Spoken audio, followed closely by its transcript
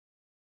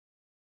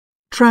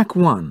Track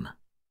 1,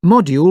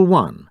 Module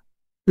 1,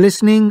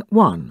 Listening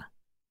 1,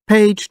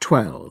 page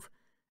 12,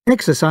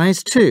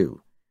 Exercise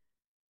 2.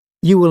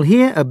 You will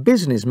hear a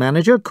business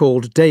manager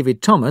called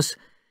David Thomas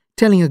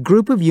telling a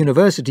group of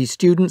university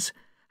students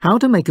how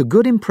to make a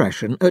good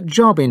impression at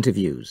job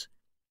interviews.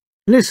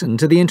 Listen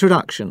to the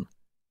introduction.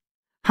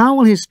 How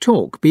will his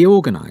talk be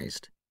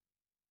organised?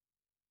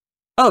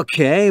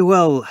 OK,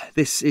 well,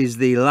 this is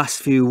the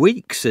last few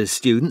weeks as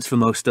students for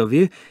most of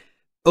you.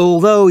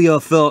 Although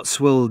your thoughts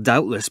will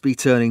doubtless be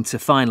turning to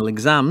final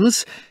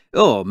exams,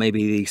 or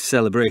maybe the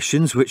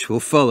celebrations which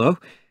will follow,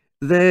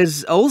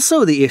 there's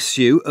also the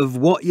issue of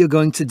what you're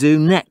going to do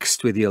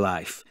next with your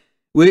life,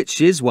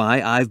 which is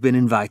why I've been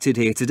invited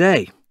here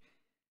today.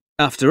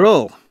 After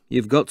all,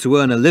 you've got to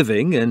earn a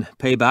living and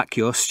pay back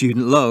your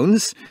student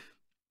loans.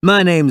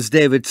 My name's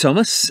David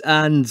Thomas,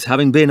 and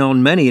having been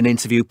on many an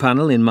interview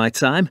panel in my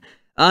time,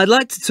 I'd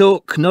like to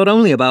talk not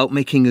only about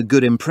making a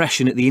good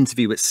impression at the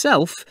interview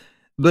itself,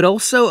 but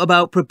also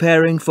about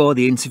preparing for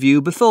the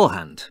interview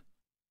beforehand.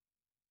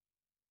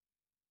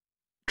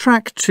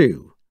 Track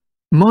 2,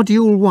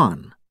 Module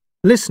 1,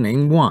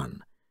 Listening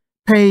 1,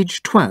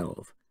 page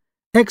 12,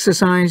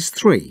 Exercise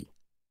 3,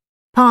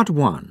 Part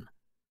 1.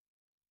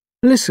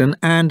 Listen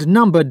and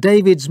number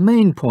David's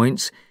main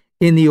points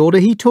in the order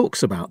he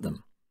talks about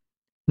them.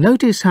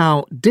 Notice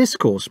how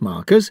discourse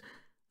markers,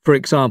 for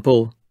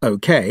example,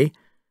 OK,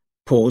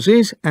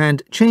 pauses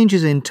and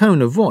changes in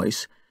tone of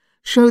voice,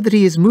 show that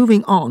he is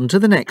moving on to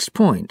the next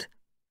point.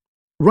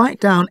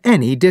 Write down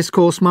any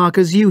discourse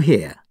markers you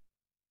hear.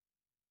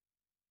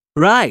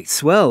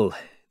 Right, well,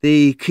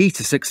 the key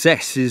to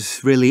success is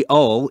really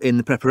all in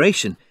the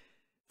preparation.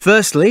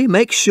 Firstly,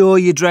 make sure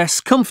you dress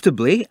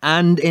comfortably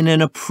and in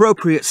an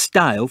appropriate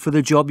style for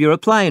the job you're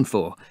applying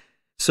for.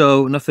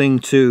 So nothing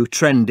too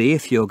trendy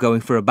if you're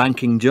going for a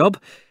banking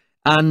job,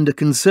 and a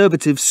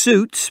conservative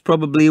suit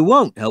probably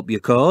won't help your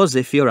cause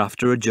if you're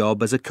after a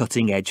job as a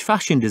cutting-edge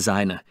fashion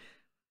designer.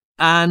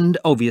 And,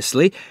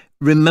 obviously,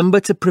 remember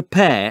to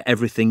prepare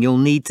everything you'll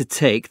need to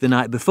take the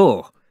night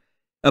before.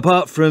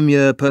 Apart from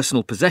your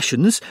personal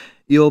possessions,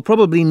 you'll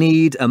probably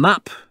need a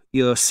map,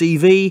 your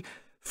CV,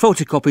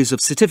 photocopies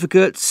of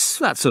certificates,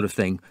 that sort of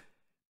thing.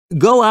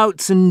 Go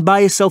out and buy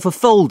yourself a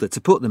folder to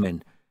put them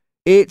in.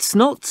 It's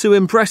not too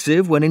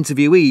impressive when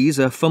interviewees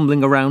are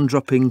fumbling around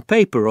dropping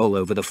paper all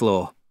over the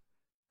floor.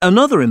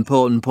 Another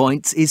important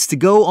point is to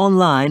go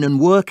online and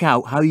work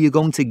out how you're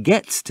going to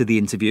get to the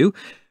interview,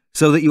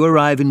 so that you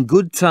arrive in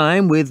good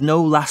time with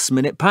no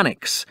last-minute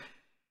panics.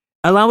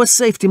 Allow a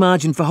safety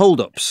margin for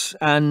hold-ups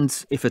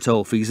and, if at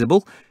all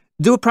feasible,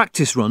 do a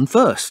practice run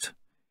first.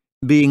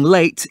 Being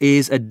late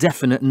is a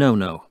definite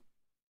no-no.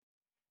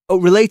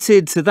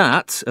 Related to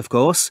that, of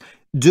course,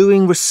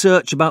 doing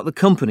research about the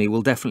company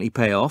will definitely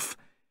pay off.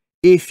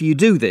 If you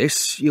do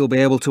this, you'll be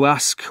able to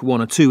ask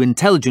 1 or 2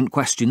 intelligent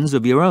questions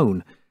of your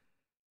own.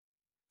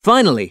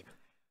 Finally,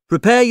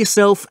 prepare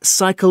yourself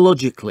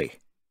psychologically.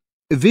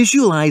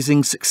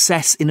 Visualising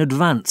success in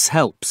advance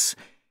helps.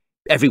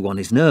 Everyone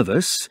is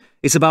nervous.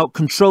 It's about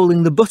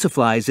controlling the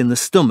butterflies in the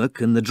stomach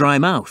and the dry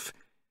mouth.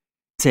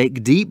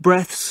 Take deep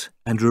breaths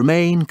and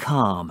remain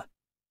calm.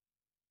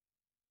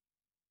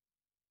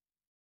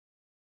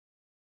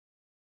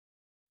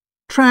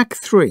 Track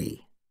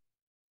 3,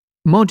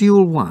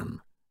 Module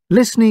 1,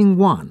 Listening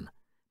 1,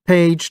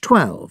 page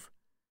 12,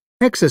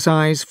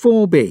 Exercise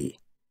 4B.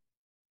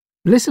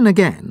 Listen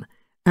again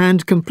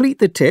and complete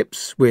the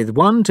tips with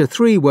 1 to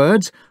 3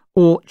 words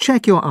or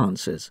check your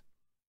answers.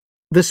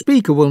 The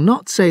speaker will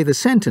not say the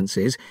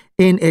sentences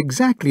in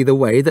exactly the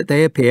way that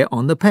they appear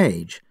on the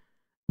page,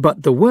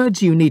 but the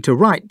words you need to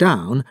write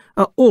down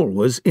are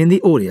always in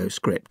the audio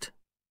script.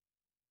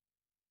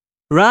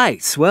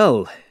 Right,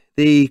 well,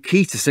 the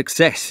key to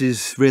success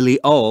is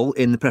really all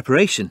in the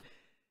preparation.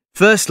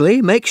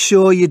 Firstly, make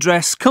sure you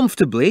dress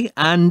comfortably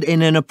and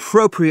in an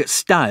appropriate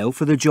style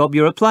for the job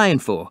you're applying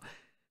for.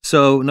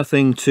 So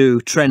nothing too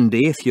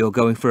trendy if you're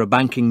going for a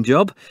banking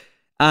job,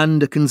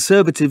 and a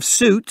conservative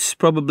suit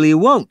probably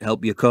won't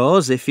help your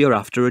cause if you're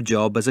after a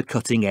job as a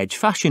cutting-edge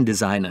fashion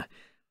designer.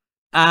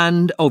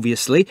 And,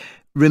 obviously,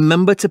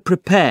 remember to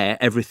prepare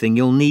everything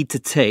you'll need to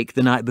take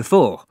the night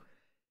before.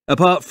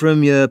 Apart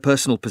from your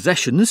personal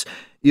possessions,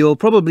 you'll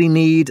probably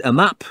need a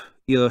map,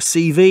 your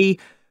CV,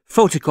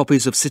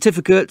 photocopies of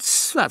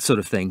certificates, that sort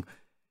of thing.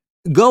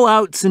 Go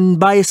out and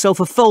buy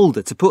yourself a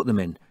folder to put them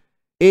in.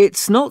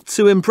 It's not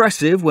too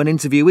impressive when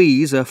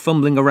interviewees are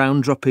fumbling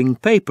around dropping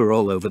paper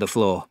all over the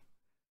floor.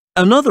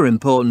 Another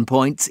important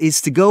point is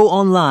to go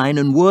online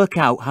and work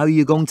out how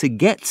you're going to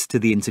get to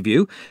the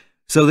interview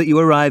so that you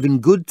arrive in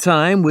good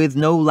time with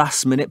no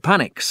last-minute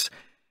panics.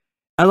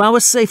 Allow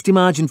a safety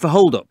margin for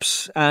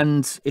hold-ups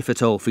and, if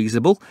at all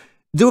feasible,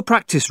 do a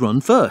practice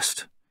run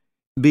first.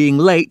 Being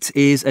late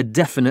is a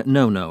definite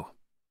no-no.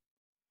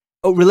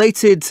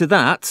 Related to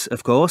that,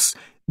 of course,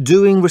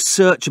 doing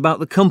research about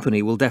the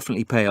company will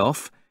definitely pay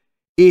off.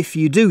 If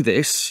you do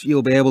this,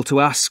 you'll be able to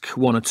ask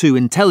 1 or 2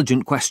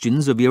 intelligent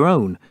questions of your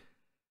own.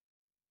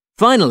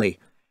 Finally,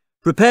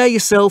 prepare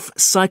yourself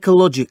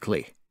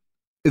psychologically.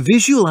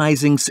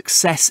 Visualizing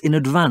success in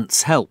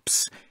advance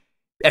helps.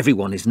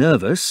 Everyone is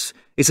nervous.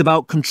 It's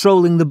about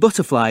controlling the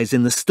butterflies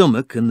in the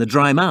stomach and the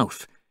dry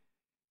mouth.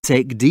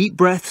 Take deep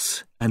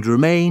breaths and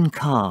remain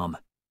calm.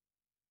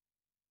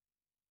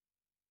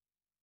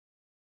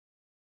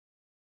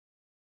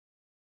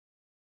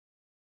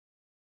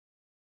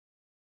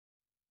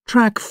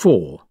 Track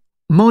 4,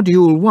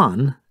 Module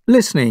 1,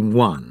 Listening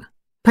 1,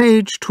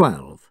 page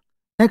 12,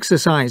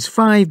 Exercise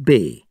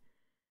 5B.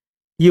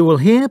 You will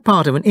hear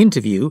part of an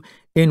interview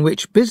in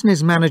which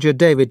business manager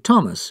David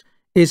Thomas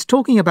is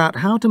talking about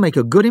how to make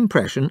a good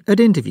impression at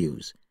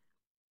interviews.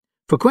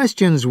 For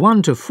questions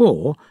 1 to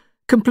 4,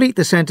 complete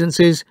the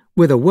sentences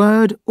with a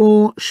word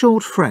or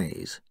short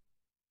phrase.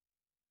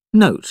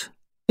 Note,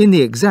 in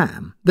the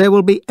exam, there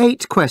will be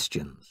 8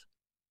 questions.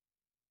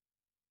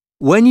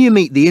 When you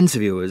meet the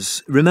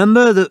interviewers,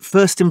 remember that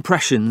first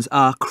impressions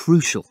are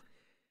crucial.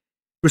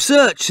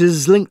 Research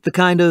has linked the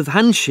kind of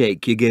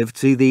handshake you give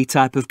to the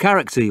type of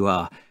character you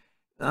are.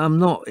 I'm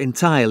not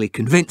entirely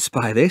convinced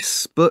by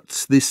this,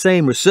 but the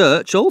same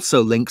research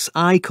also links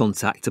eye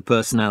contact to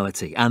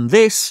personality, and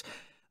this,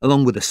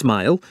 along with a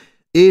smile,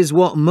 is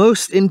what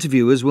most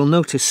interviewers will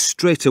notice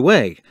straight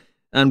away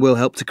and will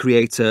help to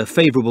create a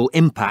favourable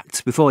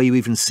impact before you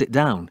even sit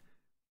down.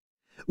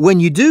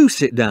 When you do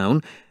sit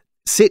down,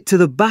 sit to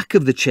the back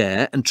of the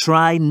chair and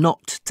try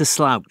not to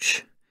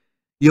slouch.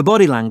 Your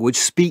body language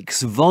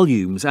speaks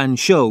volumes and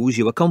shows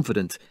you are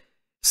confident.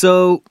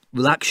 So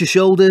relax your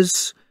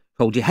shoulders,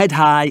 hold your head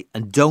high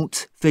and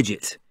don't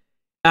fidget.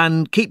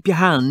 And keep your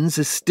hands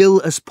as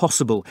still as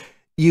possible,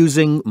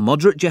 using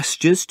moderate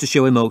gestures to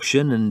show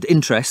emotion and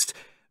interest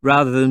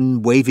rather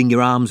than waving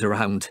your arms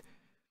around.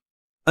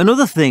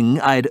 Another thing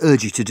I'd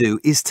urge you to do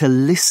is to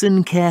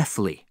listen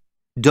carefully.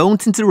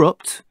 Don't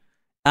interrupt.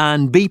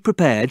 And be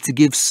prepared to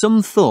give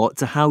some thought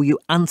to how you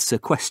answer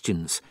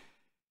questions.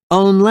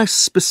 Unless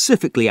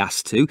specifically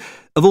asked to,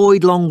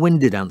 avoid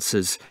long-winded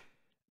answers.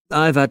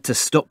 I've had to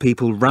stop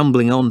people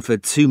rambling on for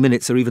 2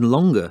 minutes or even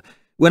longer,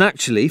 when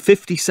actually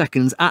 50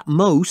 seconds at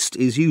most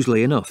is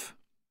usually enough.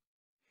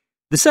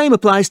 The same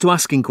applies to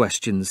asking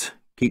questions.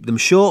 Keep them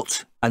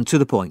short and to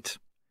the point.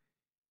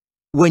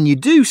 When you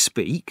do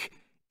speak,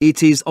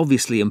 it is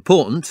obviously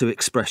important to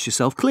express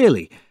yourself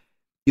clearly.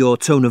 Your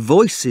tone of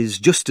voice is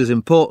just as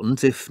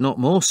important, if not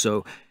more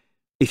so.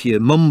 If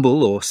you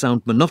mumble or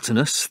sound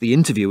monotonous, the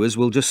interviewers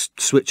will just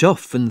switch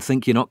off and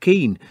think you're not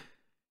keen.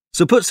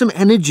 So put some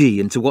energy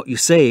into what you're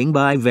saying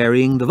by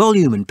varying the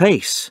volume and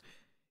pace.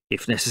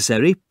 If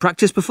necessary,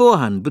 practice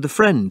beforehand with a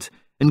friend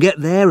and get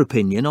their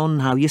opinion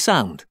on how you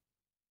sound.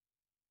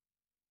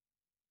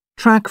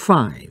 Track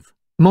 5,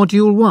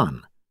 Module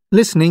 1,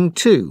 Listening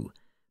 2,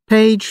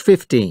 page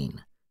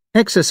 15,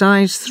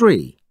 Exercise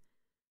 3.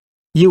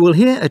 You will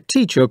hear a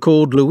teacher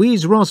called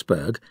Louise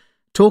Rosberg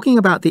talking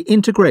about the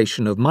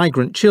integration of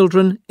migrant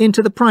children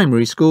into the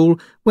primary school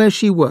where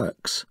she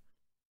works.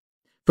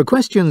 For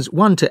questions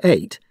 1 to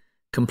 8,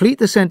 complete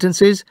the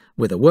sentences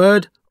with a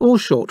word or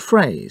short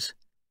phrase.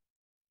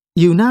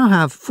 You now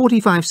have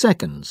 45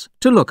 seconds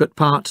to look at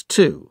Part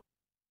 2.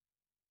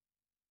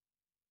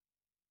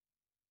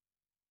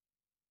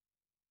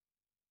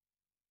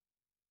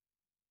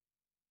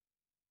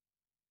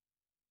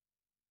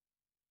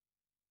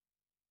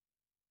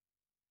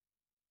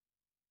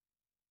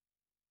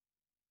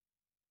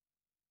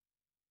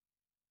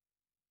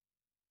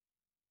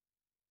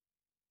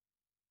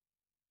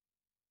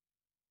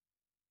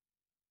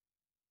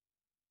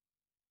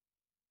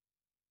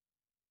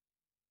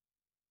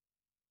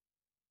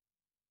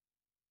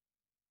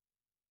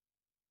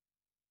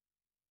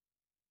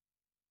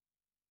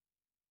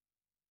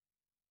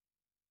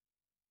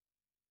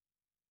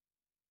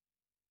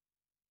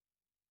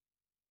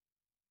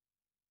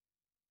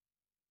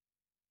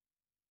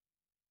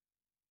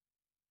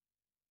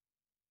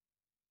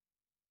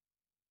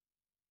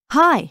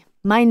 Hi,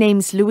 my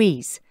name's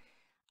Louise.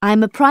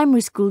 I'm a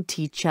primary school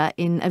teacher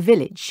in a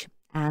village,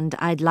 and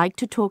I'd like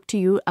to talk to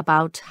you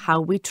about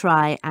how we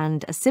try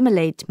and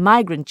assimilate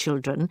migrant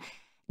children,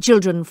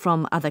 children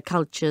from other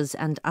cultures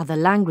and other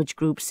language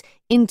groups,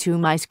 into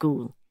my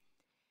school.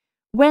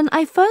 When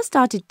I first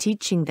started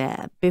teaching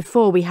there,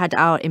 before we had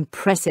our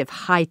impressive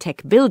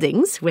high-tech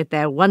buildings with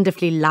their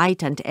wonderfully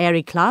light and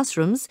airy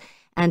classrooms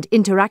and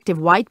interactive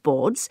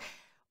whiteboards,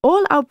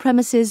 all our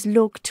premises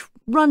looked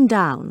run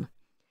down.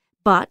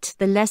 But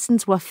the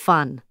lessons were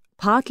fun,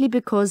 partly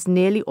because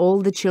nearly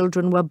all the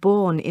children were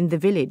born in the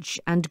village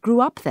and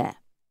grew up there.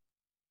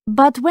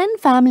 But when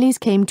families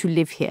came to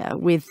live here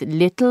with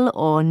little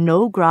or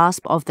no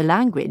grasp of the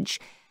language,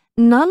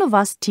 none of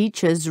us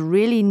teachers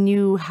really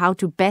knew how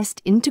to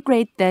best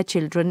integrate their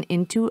children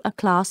into a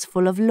class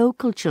full of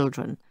local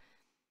children.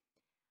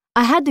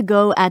 I had to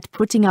go at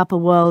putting up a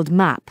world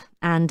map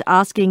and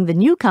asking the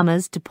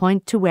newcomers to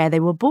point to where they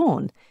were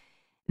born.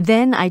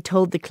 Then I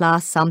told the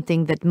class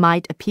something that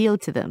might appeal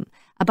to them,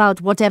 about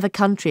whatever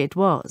country it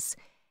was.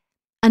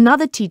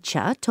 Another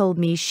teacher told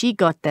me she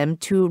got them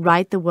to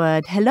write the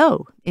word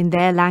hello in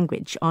their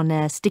language on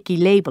a sticky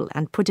label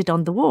and put it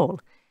on the wall.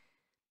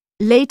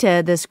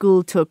 Later, the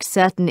school took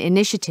certain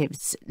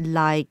initiatives,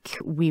 like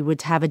we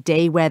would have a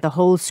day where the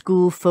whole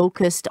school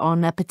focused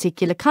on a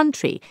particular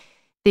country,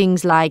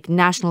 things like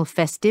national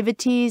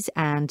festivities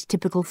and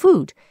typical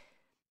food.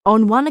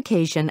 On one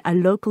occasion, a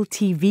local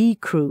TV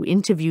crew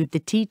interviewed the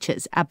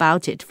teachers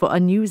about it for a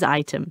news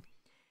item.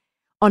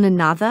 On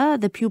another,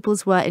 the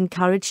pupils were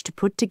encouraged to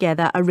put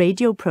together a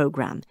radio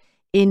program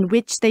in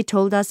which they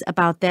told us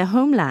about their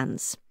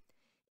homelands.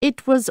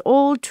 It was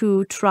all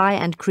to try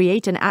and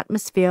create an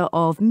atmosphere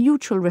of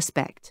mutual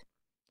respect.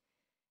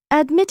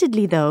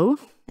 Admittedly, though,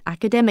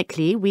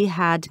 academically we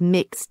had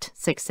mixed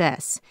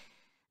success.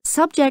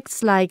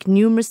 Subjects like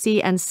numeracy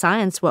and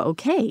science were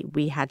okay.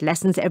 We had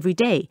lessons every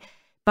day.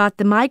 But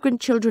the migrant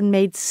children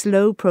made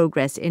slow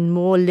progress in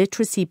more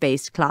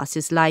literacy-based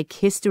classes like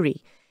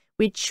history,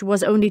 which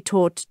was only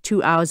taught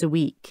 2 hours a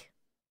week.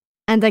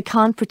 And I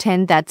can't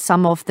pretend that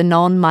some of the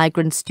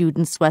non-migrant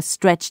students were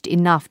stretched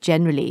enough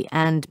generally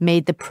and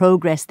made the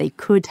progress they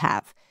could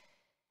have.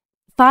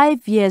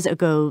 5 years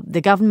ago,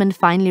 the government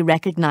finally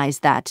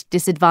recognized that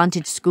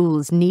disadvantaged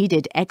schools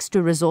needed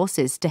extra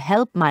resources to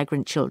help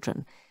migrant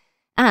children.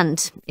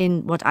 And,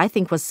 in what I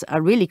think was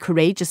a really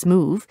courageous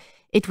move,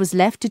 it was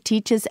left to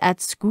teachers at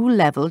school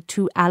level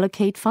to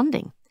allocate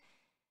funding.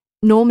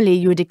 Normally,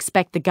 you would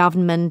expect the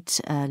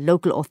government,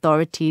 local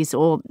authorities,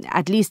 or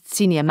at least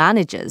senior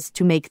managers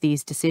to make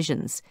these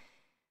decisions.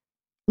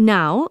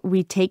 Now,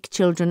 we take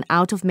children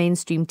out of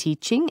mainstream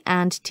teaching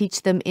and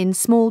teach them in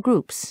small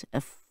groups,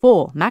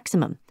 4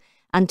 maximum,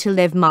 until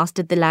they've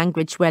mastered the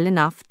language well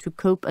enough to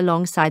cope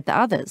alongside the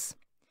others.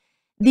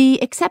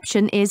 The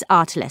exception is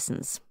art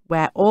lessons,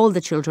 where all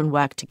the children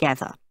work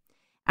together.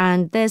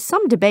 And there's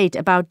some debate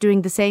about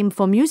doing the same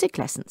for music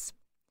lessons.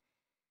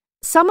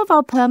 Some of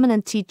our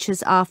permanent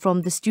teachers are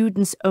from the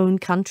students' own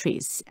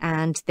countries,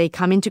 and they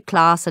come into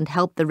class and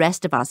help the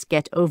rest of us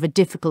get over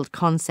difficult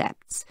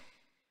concepts.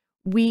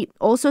 We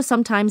also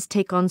sometimes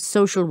take on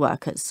social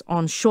workers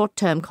on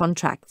short-term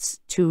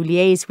contracts to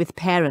liaise with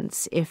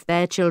parents if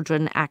their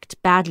children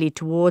act badly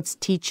towards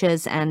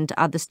teachers and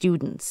other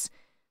students.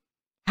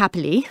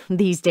 Happily,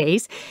 these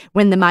days,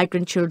 when the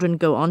migrant children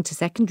go on to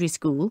secondary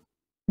school,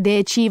 they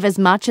achieve as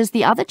much as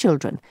the other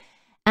children.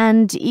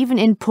 And even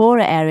in poorer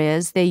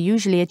areas, they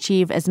usually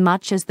achieve as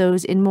much as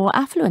those in more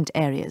affluent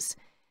areas.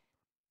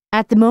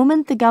 At the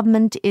moment, the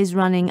government is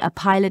running a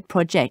pilot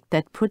project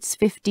that puts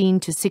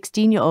 15 to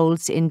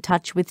 16-year-olds in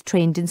touch with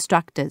trained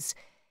instructors.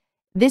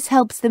 This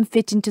helps them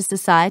fit into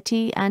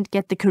society and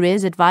get the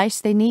careers advice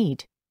they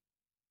need.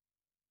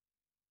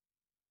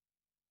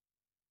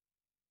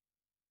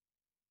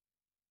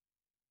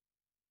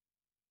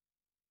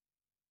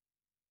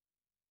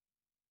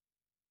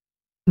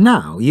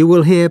 Now you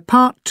will hear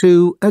part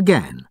 2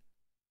 again.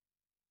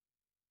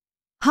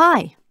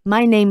 Hi,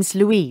 my name's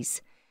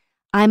Louise.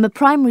 I'm a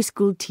primary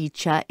school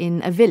teacher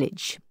in a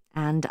village,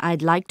 and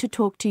I'd like to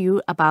talk to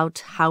you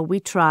about how we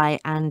try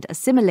and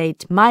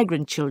assimilate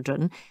migrant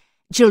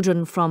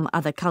children from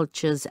other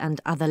cultures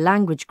and other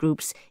language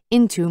groups,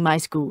 into my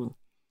school.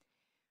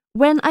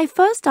 When I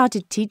first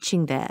started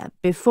teaching there,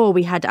 before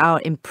we had our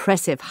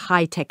impressive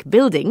high-tech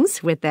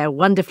buildings with their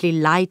wonderfully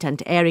light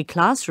and airy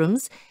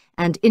classrooms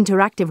and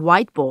interactive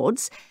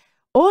whiteboards,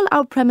 all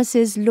our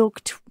premises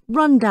looked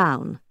run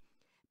down.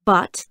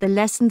 But the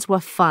lessons were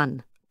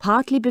fun,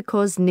 partly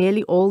because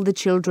nearly all the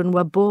children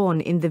were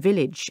born in the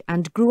village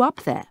and grew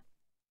up there.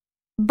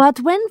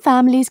 But when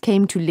families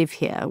came to live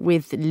here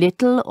with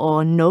little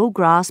or no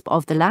grasp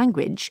of the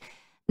language,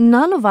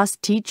 none of us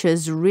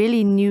teachers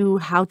really knew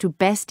how to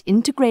best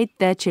integrate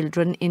their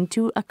children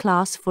into a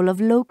class full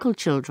of local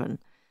children.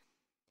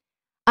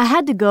 I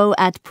had to go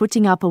at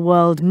putting up a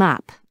world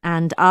map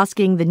and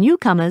asking the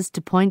newcomers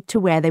to point to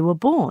where they were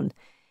born.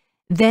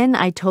 Then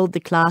I told the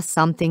class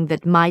something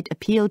that might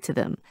appeal to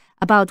them,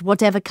 about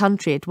whatever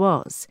country it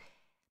was.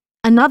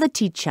 Another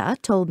teacher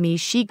told me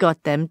she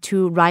got them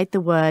to write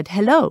the word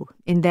hello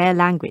in their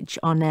language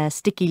on a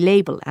sticky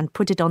label and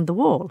put it on the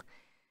wall.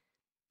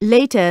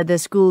 Later, the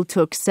school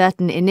took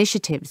certain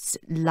initiatives,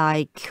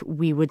 like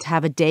we would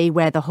have a day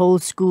where the whole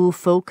school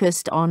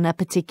focused on a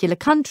particular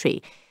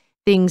country,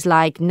 things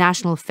like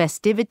national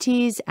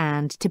festivities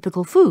and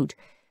typical food.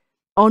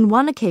 On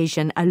one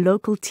occasion, a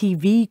local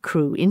TV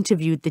crew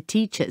interviewed the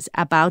teachers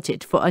about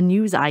it for a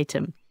news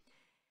item.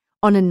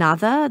 On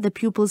another, the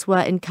pupils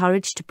were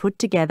encouraged to put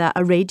together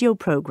a radio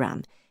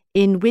program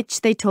in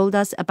which they told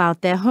us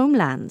about their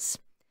homelands.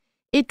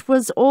 It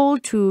was all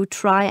to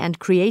try and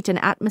create an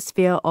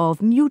atmosphere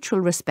of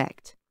mutual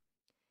respect.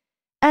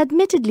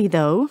 Admittedly,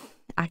 though,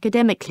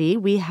 academically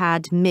we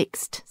had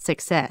mixed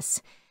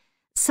success.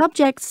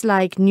 Subjects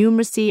like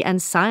numeracy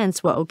and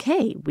science were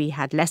okay. We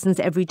had lessons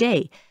every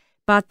day.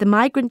 But the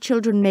migrant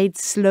children made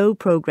slow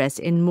progress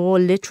in more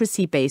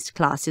literacy-based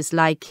classes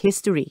like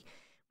history,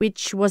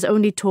 which was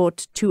only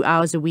taught 2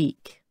 hours a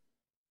week.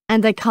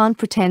 And I can't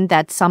pretend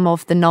that some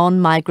of the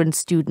non-migrant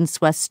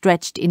students were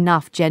stretched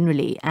enough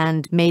generally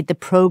and made the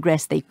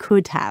progress they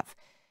could have.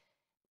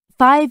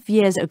 5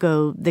 years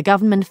ago, the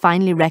government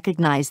finally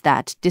recognized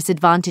that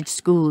disadvantaged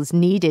schools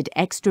needed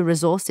extra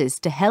resources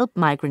to help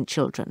migrant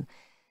children.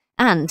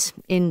 And,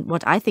 in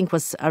what I think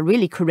was a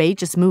really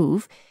courageous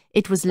move,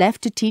 it was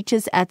left to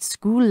teachers at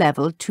school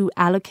level to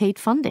allocate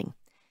funding.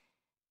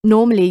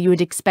 Normally, you would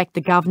expect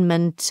the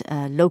government,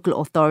 local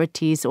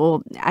authorities,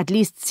 or at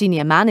least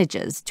senior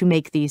managers to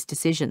make these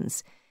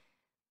decisions.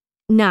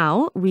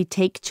 Now, we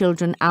take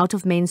children out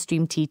of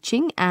mainstream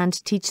teaching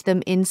and teach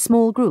them in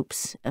small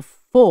groups,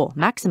 4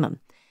 maximum,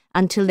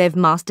 until they've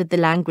mastered the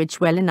language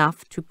well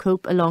enough to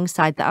cope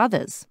alongside the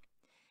others.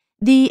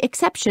 The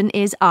exception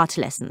is art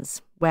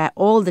lessons, where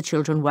all the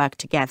children work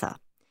together.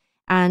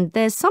 And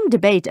there's some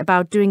debate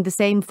about doing the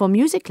same for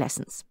music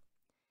lessons.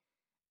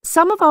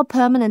 Some of our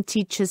permanent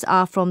teachers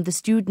are from the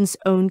students'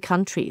 own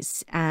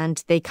countries,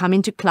 and they come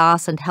into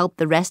class and help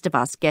the rest of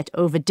us get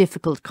over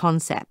difficult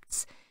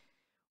concepts.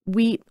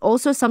 We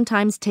also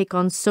sometimes take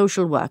on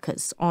social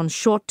workers on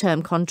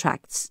short-term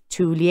contracts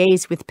to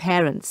liaise with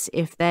parents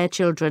if their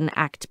children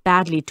act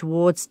badly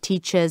towards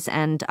teachers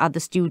and other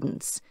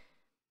students.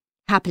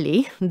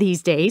 Happily,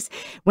 these days,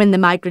 when the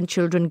migrant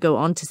children go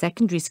on to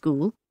secondary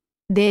school,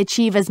 they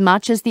achieve as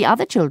much as the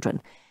other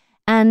children.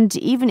 And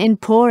even in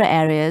poorer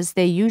areas,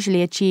 they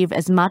usually achieve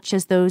as much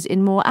as those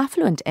in more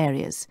affluent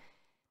areas.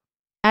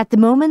 At the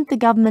moment, the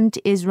government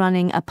is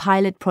running a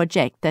pilot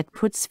project that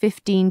puts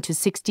 15 to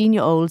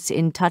 16-year-olds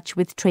in touch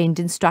with trained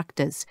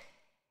instructors.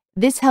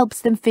 This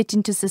helps them fit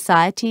into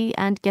society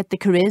and get the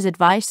careers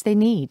advice they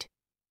need.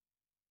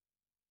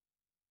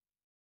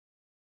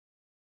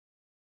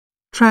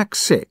 Track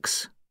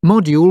 6,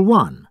 Module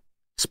 1,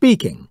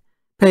 Speaking,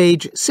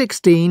 page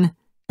 16,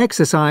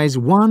 Exercise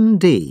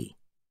 1D.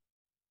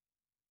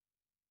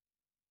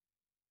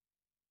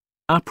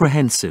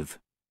 Apprehensive.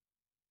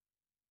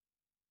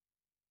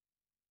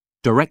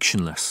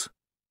 Directionless.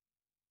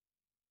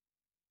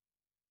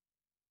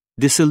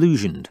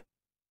 Disillusioned.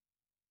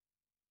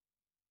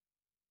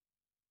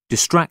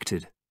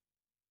 Distracted.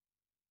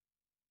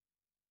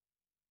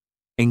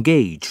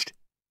 Engaged.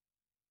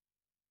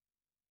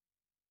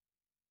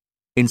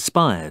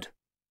 Inspired.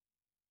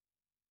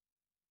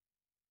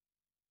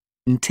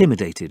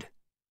 Intimidated.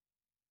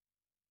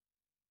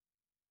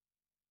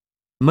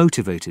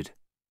 Motivated.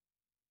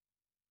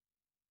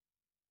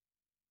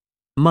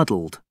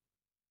 Muddled.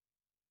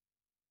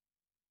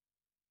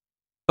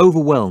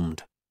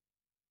 Overwhelmed.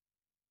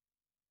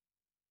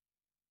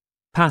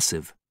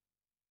 Passive.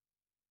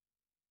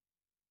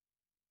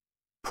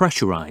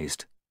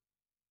 Pressurized.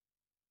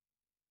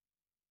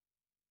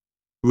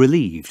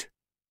 Relieved.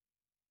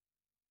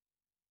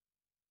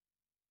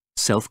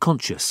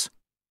 Self-conscious.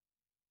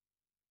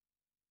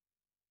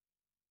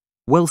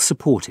 Well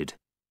supported.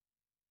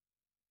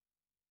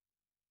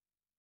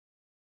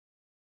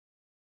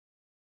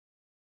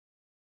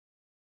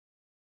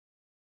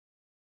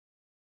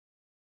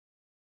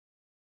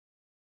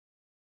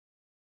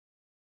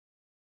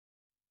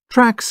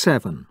 Track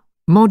 7,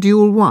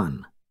 Module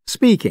 1,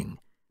 Speaking,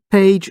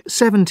 page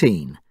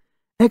 17,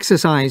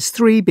 Exercise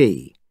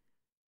 3B.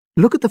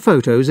 Look at the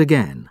photos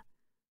again.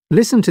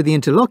 Listen to the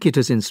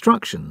interlocutor's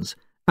instructions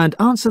and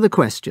answer the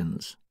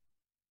questions.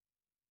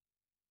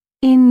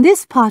 In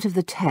this part of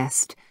the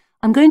test,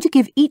 I'm going to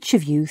give each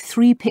of you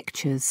 3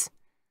 pictures.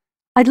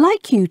 I'd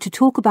like you to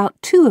talk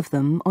about 2 of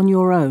them on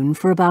your own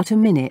for about a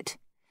minute,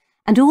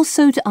 and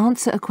also to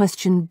answer a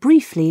question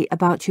briefly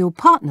about your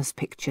partner's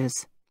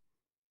pictures.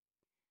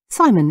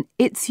 Simon,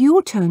 it's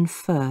your turn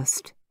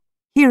first.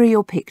 Here are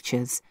your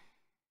pictures.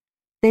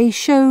 They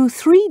show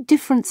 3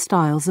 different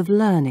styles of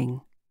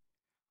learning.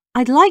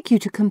 I'd like you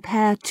to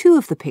compare 2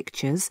 of the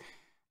pictures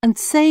and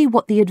say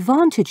what the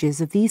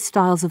advantages of these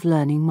styles of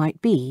learning might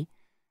be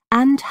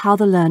and how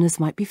the learners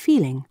might be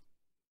feeling.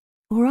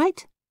 All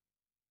right?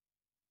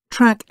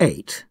 Track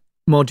 8,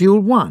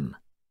 Module 1,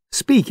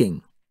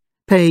 Speaking,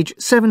 page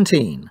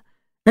 17,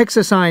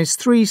 Exercise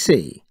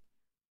 3C.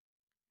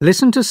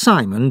 Listen to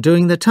Simon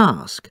doing the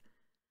task.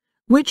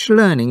 Which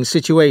learning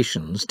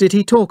situations did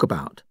he talk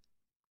about?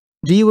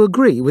 Do you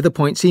agree with the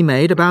points he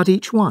made about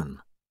each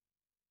one?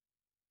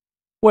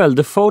 Well,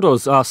 the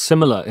photos are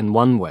similar in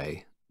one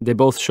way. They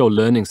both show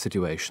learning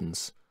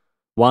situations.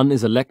 One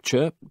is a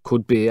lecture,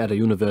 could be at a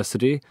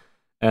university,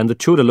 and the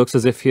tutor looks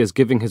as if he is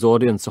giving his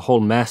audience a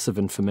whole mass of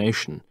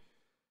information.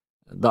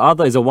 The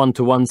other is a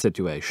one-to-one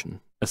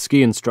situation. A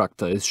ski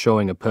instructor is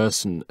showing a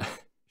person,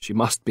 she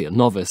must be a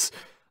novice,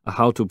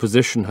 how to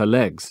position her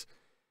legs.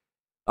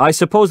 I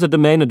suppose that the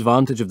main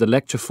advantage of the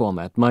lecture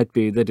format might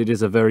be that it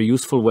is a very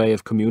useful way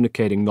of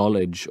communicating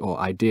knowledge or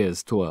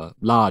ideas to a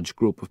large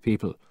group of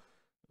people,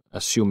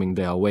 assuming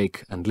they are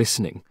awake and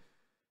listening.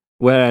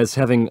 Whereas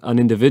having an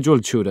individual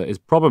tutor is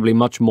probably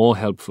much more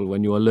helpful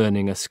when you are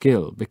learning a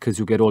skill, because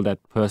you get all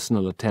that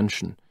personal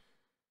attention.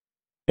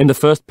 In the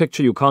first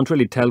picture, you can't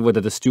really tell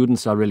whether the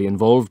students are really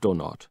involved or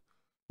not.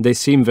 They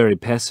seem very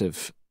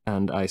passive,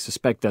 and I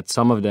suspect that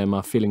some of them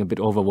are feeling a bit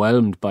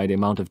overwhelmed by the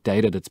amount of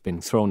data that's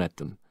been thrown at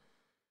them.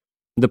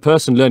 The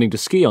person learning to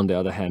ski, on the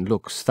other hand,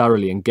 looks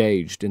thoroughly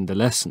engaged in the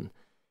lesson.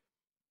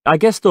 I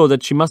guess, though,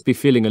 that she must be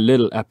feeling a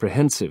little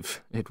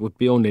apprehensive. It would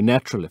be only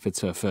natural if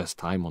it's her first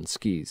time on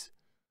skis.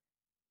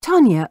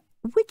 Tanya,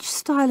 which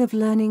style of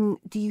learning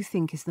do you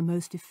think is the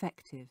most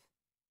effective?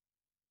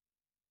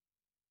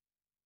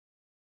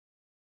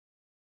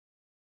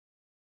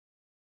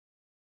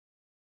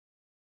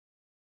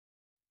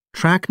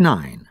 Track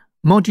 9,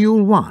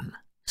 Module 1,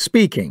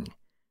 Speaking,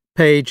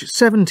 page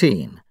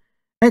 17,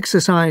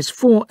 Exercise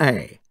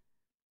 4A.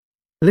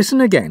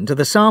 Listen again to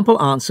the sample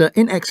answer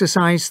in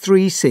Exercise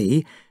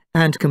 3C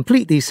and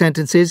complete these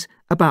sentences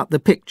about the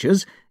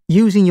pictures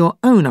using your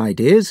own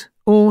ideas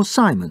or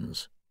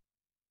Simon's.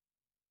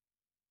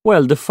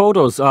 Well, the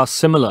photos are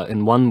similar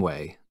in one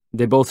way.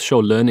 They both show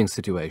learning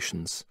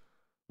situations.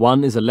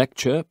 One is a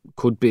lecture,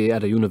 could be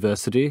at a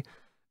university,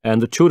 and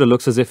the tutor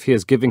looks as if he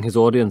is giving his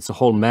audience a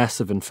whole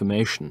mass of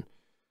information.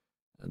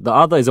 The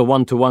other is a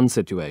one-to-one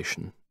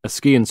situation. A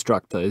ski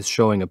instructor is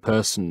showing a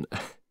person,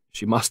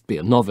 she must be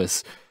a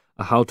novice,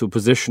 how to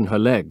position her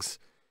legs.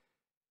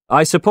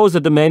 I suppose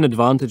that the main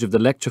advantage of the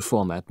lecture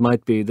format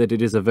might be that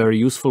it is a very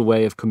useful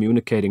way of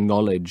communicating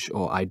knowledge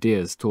or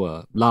ideas to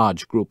a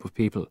large group of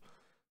people,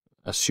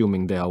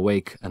 assuming they are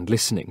awake and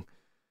listening.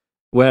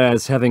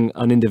 Whereas having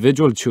an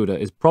individual tutor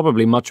is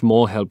probably much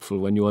more helpful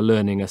when you are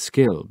learning a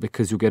skill,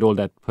 because you get all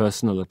that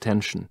personal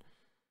attention.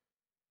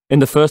 In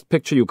the first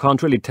picture, you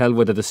can't really tell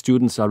whether the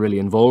students are really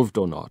involved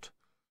or not.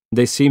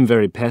 They seem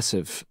very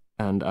passive,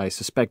 and I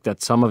suspect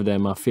that some of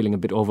them are feeling a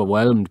bit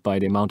overwhelmed by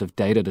the amount of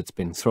data that's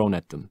been thrown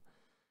at them.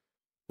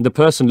 The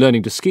person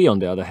learning to ski, on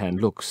the other hand,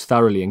 looks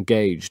thoroughly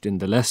engaged in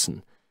the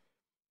lesson.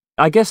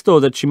 I guess, though,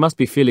 that she must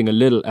be feeling a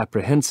little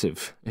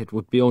apprehensive. It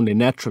would be only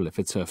natural if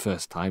it's her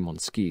first time on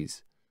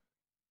skis.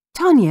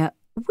 Tanya,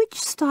 which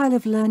style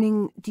of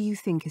learning do you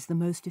think is the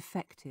most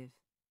effective?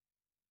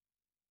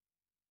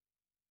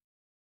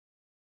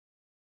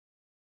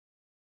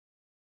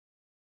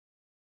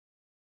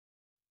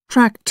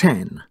 Track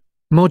 10,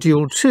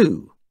 Module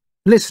 2,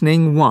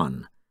 Listening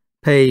 1,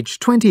 page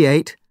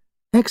 28,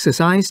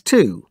 Exercise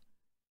 2,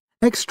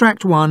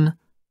 Extract 1,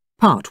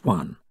 Part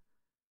 1.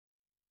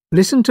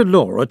 Listen to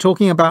Laura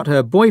talking about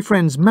her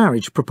boyfriend's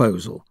marriage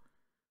proposal.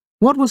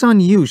 What was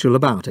unusual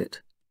about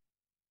it?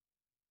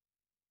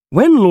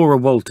 When Laura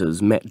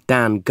Walters met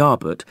Dan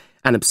Garbett,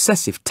 an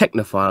obsessive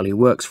technophile who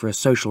works for a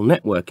social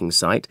networking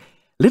site,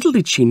 little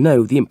did she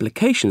know the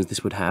implications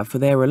this would have for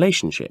their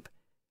relationship.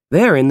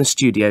 They're in the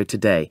studio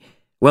today.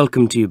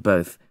 Welcome to you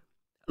both.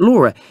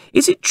 Laura,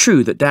 is it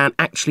true that Dan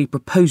actually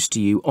proposed to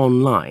you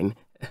online?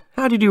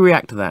 How did you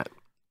react to that?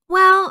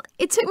 Well,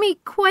 it took me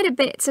quite a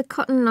bit to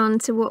cotton on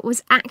to what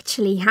was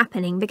actually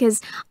happening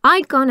because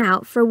I'd gone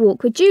out for a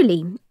walk with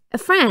Julie, a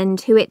friend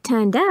who it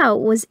turned out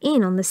was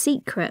in on the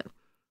secret.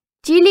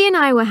 Julie and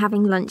I were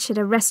having lunch at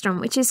a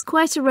restaurant, which is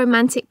quite a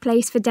romantic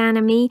place for Dan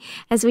and me,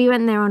 as we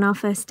went there on our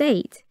first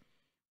date.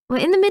 Well,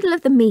 in the middle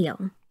of the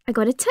meal, I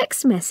got a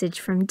text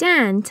message from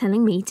Dan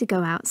telling me to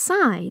go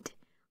outside.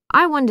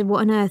 I wondered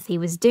what on earth he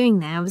was doing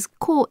there. I was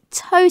caught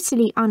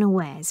totally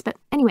unawares. But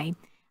anyway,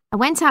 I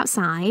went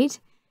outside,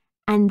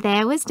 and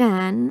there was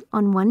Dan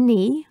on one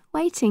knee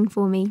waiting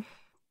for me.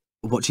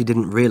 What she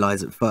didn't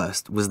realise at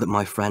first was that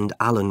my friend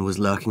Alan was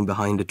lurking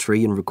behind a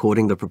tree and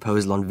recording the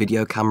proposal on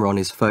video camera on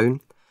his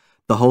phone.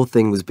 The whole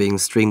thing was being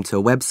streamed to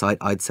a website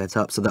I'd set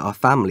up so that our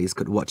families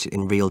could watch it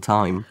in real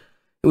time.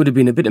 It would have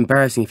been a bit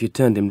embarrassing if you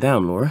turned him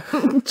down, Laura.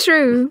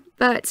 True,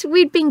 but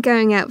we'd been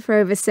going out for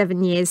over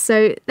 7 years,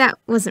 so that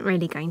wasn't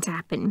really going to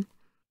happen.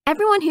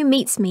 Everyone who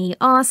meets me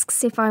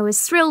asks if I was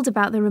thrilled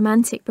about the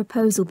romantic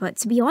proposal, but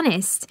to be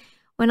honest,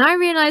 when I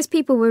realised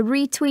people were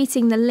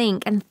retweeting the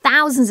link and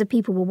thousands of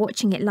people were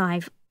watching it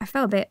live, I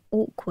felt a bit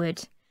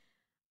awkward.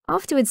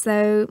 Afterwards,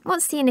 though,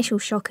 once the initial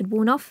shock had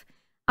worn off,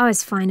 I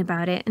was fine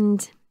about it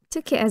and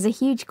took it as a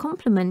huge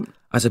compliment.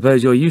 I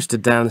suppose you're used to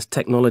Dan's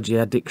technology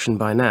addiction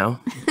by now.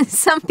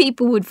 Some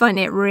people would find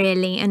it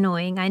really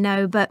annoying, I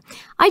know, but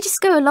I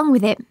just go along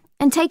with it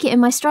and take it in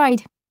my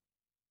stride.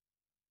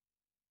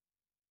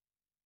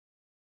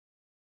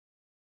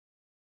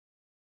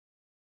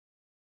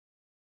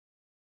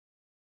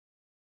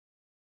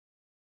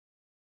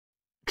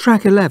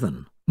 Track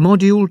 11,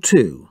 Module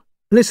 2,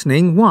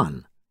 Listening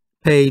 1,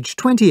 page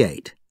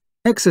 28,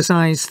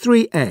 Exercise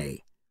 3A.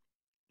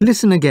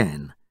 Listen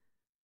again.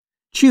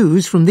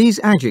 Choose from these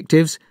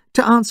adjectives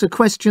to answer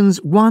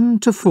questions 1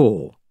 to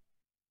 4.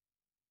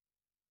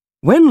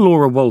 When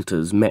Laura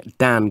Walters met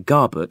Dan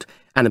Garbett,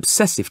 an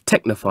obsessive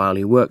technophile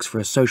who works for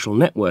a social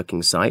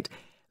networking site,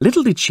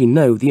 little did she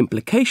know the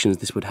implications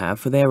this would have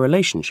for their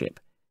relationship.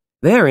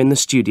 They're in the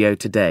studio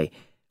today.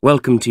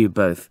 Welcome to you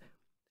both.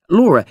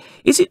 Laura,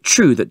 is it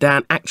true that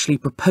Dan actually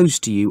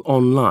proposed to you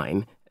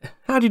online?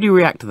 How did you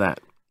react to that?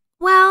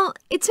 Well,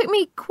 it took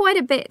me quite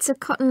a bit to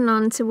cotton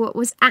on to what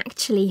was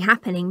actually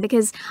happening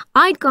because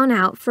I'd gone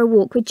out for a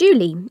walk with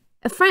Julie,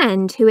 a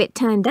friend who it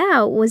turned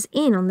out was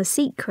in on the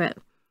secret.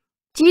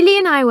 Julie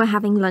and I were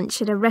having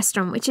lunch at a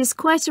restaurant, which is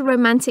quite a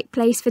romantic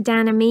place for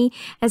Dan and me,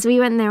 as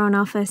we went there on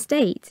our first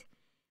date.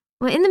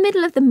 Well, in the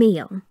middle of the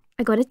meal,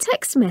 I got a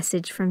text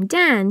message from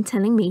Dan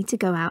telling me to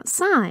go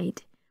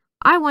outside.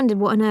 I wondered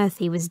what on earth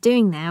he was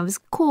doing there. I was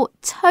caught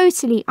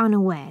totally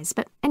unawares.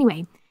 But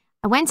anyway,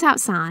 I went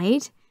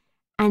outside,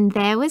 and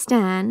there was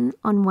Dan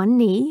on one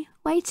knee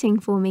waiting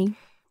for me.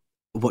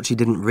 What she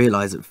didn't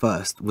realise at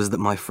first was that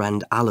my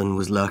friend Alan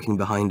was lurking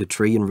behind a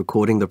tree and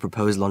recording the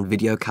proposal on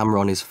video camera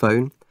on his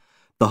phone.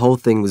 The whole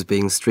thing was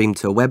being streamed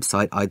to a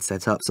website I'd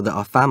set up so that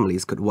our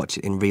families could watch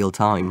it in real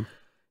time.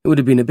 It would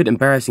have been a bit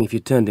embarrassing if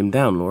you turned him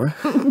down, Laura.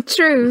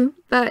 True,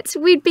 but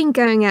we'd been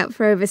going out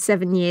for over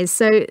 7 years,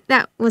 so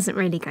that wasn't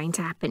really going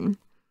to happen.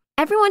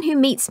 Everyone who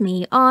meets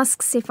me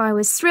asks if I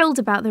was thrilled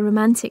about the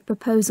romantic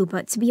proposal,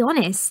 but to be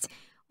honest,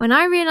 when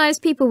I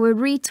realised people were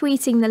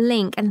retweeting the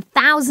link and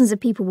thousands of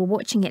people were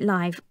watching it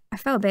live, I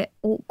felt a bit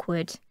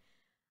awkward.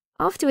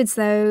 Afterwards,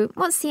 though,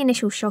 once the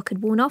initial shock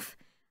had worn off,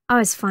 I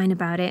was fine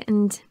about it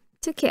and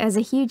took it as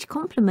a huge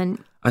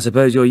compliment. I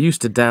suppose you're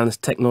used to Dan's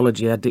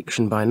technology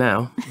addiction by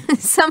now.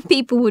 Some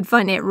people would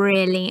find it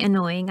really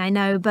annoying, I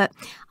know, but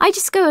I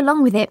just go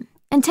along with it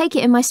and take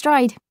it in my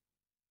stride.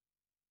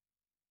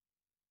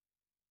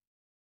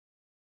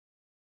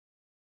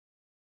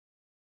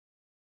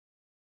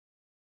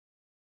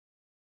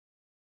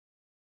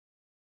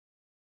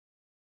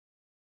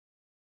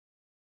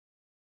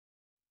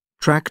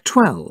 Track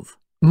 12,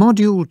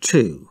 Module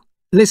 2,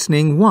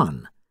 Listening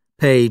 1,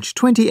 page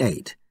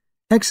 28,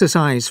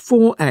 Exercise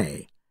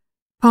 4A,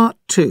 Part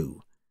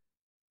 2.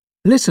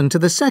 Listen to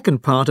the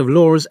second part of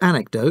Laura's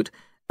anecdote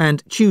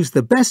and choose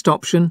the best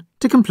option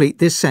to complete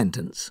this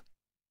sentence.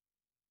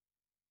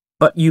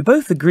 But you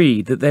both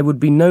agreed that there would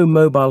be no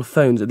mobile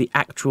phones at the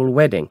actual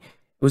wedding.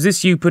 Was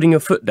this you putting your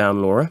foot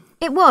down, Laura?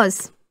 It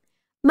was.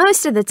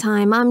 Most of the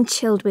time I'm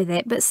chilled with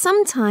it, but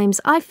sometimes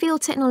I feel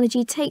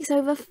technology takes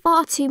over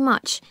far too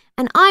much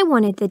and I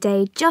wanted the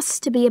day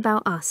just to be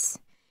about us.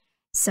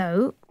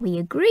 So we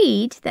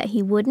agreed that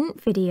he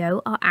wouldn't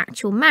video our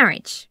actual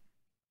marriage.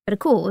 But of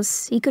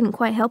course, he couldn't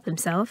quite help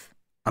himself.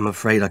 I'm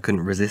afraid I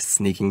couldn't resist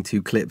sneaking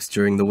 2 clips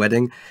during the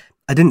wedding.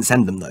 I didn't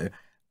send them, though.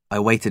 I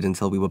waited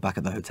until we were back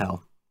at the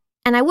hotel.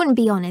 And I wouldn't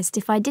be honest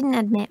if I didn't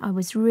admit I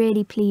was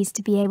really pleased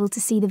to be able to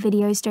see the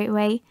video straight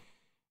away.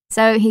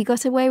 So he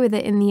got away with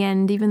it in the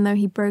end, even though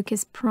he broke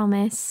his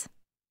promise.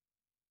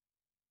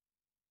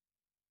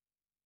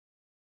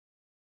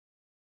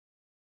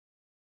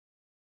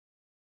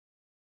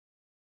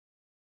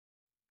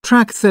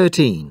 Track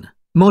 13,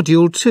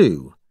 Module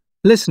 2,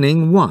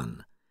 Listening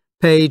 1,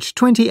 page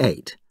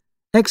 28,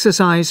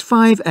 Exercise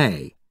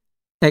 5A,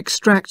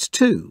 Extract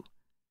 2.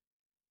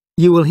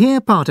 You will hear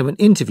part of an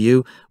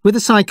interview with a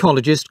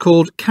psychologist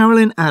called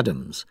Carolyn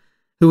Adams,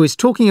 who is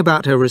talking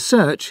about her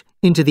research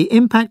into the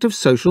impact of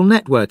social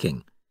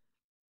networking.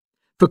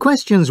 For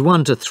questions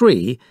 1 to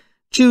 3,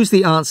 choose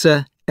the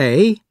answer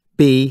A,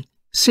 B,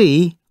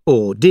 C,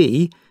 or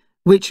D,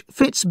 which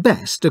fits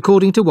best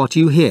according to what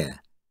you hear.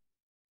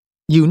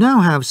 You now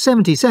have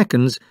 70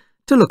 seconds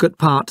to look at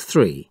Part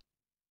 3.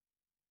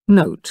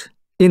 Note,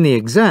 in the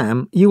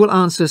exam, you will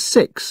answer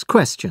 6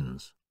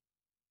 questions.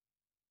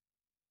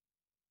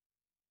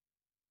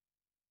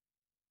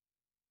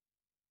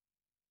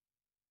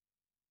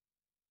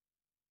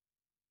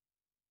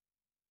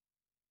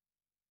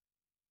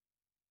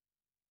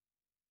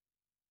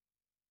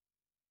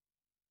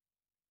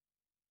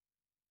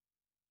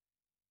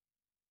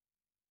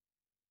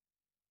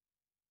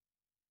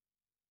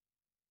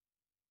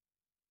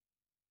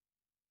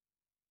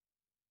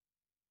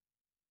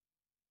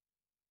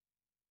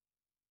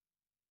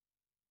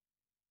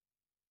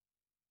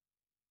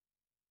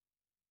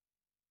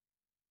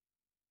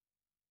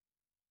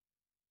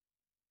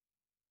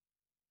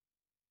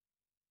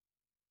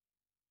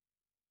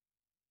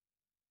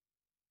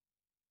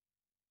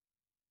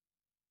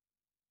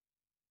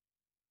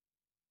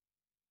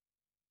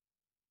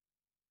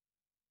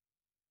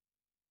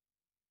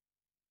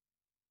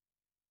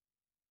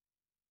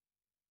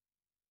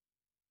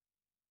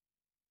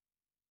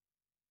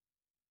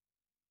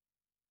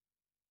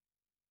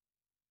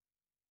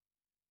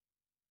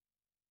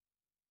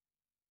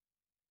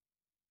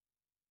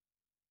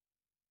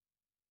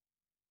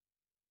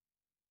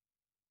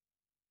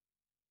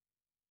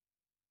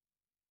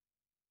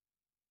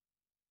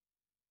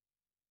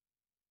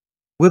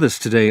 With us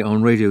today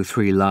on Radio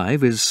 3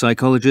 Live is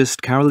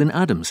psychologist Carolyn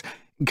Adams.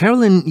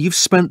 Carolyn, you've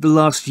spent the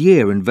last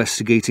year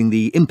investigating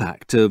the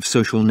impact of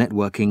social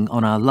networking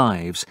on our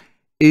lives.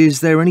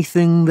 Is there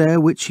anything there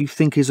which you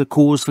think is a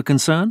cause for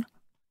concern?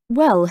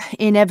 Well,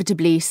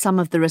 inevitably, some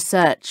of the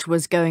research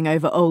was going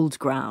over old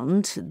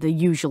ground, the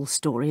usual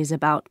stories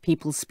about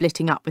people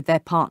splitting up with their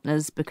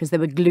partners because they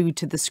were glued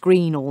to the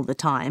screen all the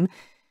time,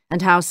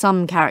 and how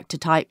some character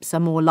types are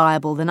more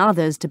liable than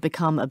others to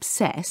become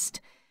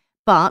obsessed.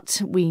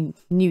 But we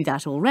knew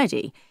that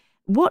already.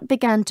 What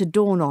began to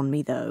dawn on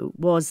me, though,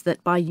 was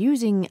that by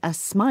using a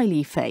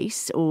smiley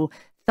face or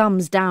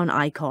thumbs down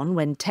icon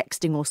when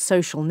texting or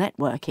social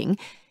networking,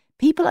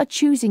 people are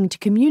choosing to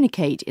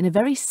communicate in a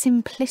very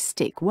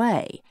simplistic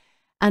way.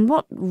 And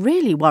what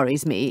really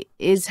worries me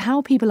is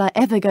how people are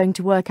ever going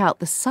to work out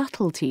the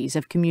subtleties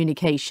of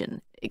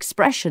communication,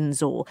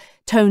 expressions or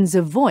tones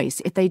of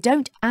voice if they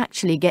don't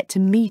actually get to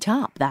meet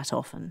up that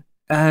often.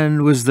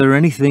 And was there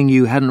anything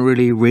you hadn't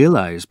really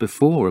realised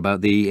before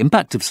about the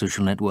impact of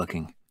social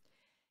networking?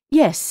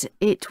 Yes,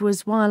 it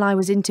was while I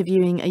was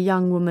interviewing a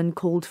young woman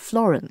called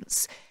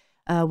Florence,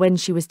 when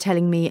she was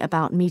telling me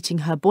about meeting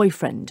her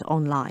boyfriend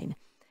online.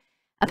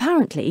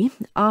 Apparently,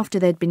 after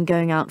they'd been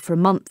going out for a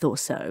month or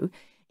so,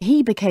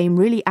 he became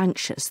really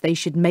anxious they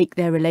should make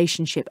their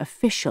relationship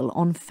official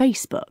on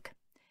Facebook.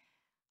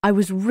 I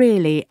was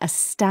really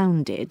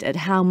astounded at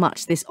how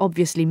much this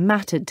obviously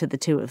mattered to the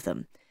two of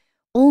them,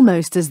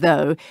 almost as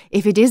though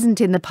if it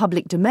isn't in the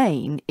public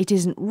domain, it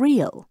isn't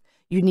real.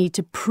 You need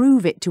to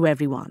prove it to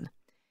everyone.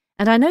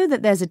 And I know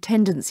that there's a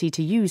tendency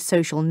to use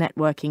social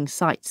networking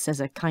sites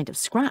as a kind of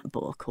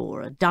scrapbook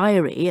or a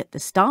diary at the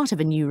start of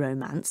a new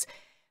romance,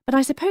 but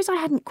I suppose I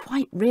hadn't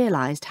quite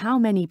realised how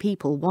many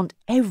people want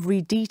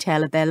every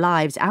detail of their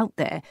lives out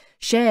there,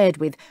 shared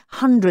with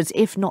hundreds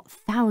if not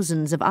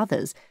thousands of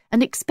others,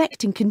 and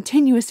expecting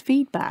continuous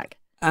feedback.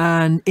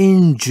 And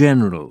in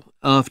general,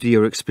 after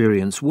your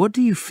experience, what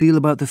do you feel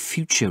about the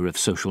future of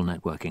social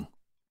networking?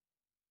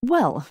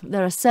 Well,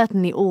 there are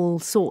certainly all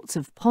sorts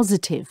of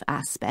positive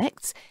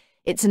aspects.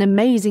 It's an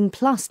amazing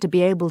plus to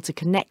be able to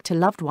connect to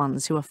loved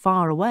ones who are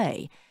far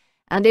away.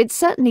 And it's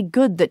certainly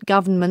good that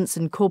governments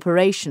and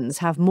corporations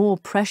have more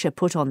pressure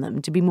put on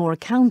them to be more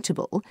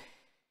accountable.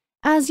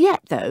 As yet,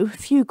 though,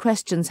 few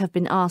questions have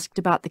been asked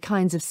about the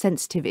kinds of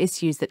sensitive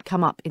issues that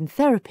come up in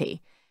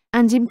therapy,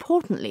 and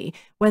importantly,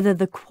 whether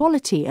the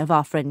quality of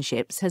our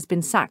friendships has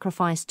been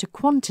sacrificed to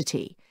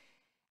quantity.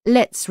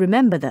 Let's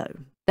remember, though,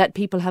 that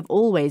people have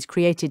always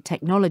created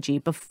technology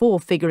before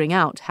figuring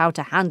out how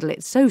to handle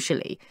it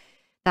socially.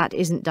 That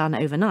isn't done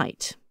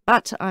overnight,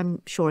 but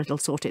I'm sure it'll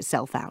sort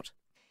itself out.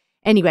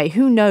 Anyway,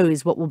 who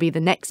knows what will be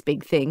the next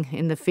big thing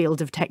in the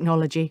field of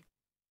technology?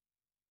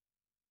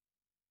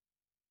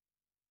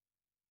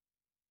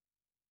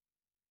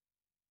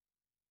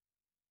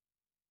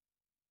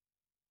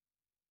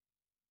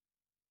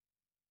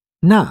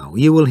 Now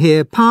you will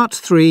hear Part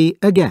 3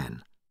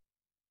 again.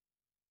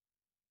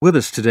 With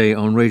us today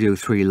on Radio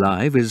 3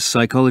 Live is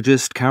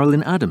psychologist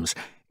Carolyn Adams.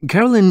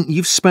 Carolyn,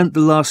 you've spent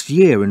the last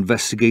year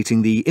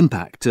investigating the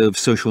impact of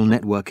social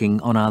networking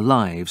on our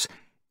lives.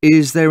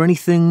 Is there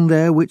anything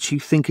there which you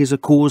think is a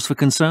cause for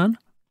concern?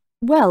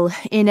 Well,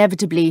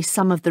 inevitably,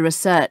 some of the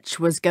research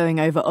was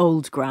going over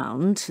old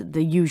ground,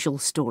 the usual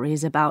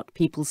stories about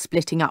people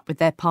splitting up with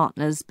their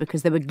partners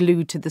because they were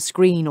glued to the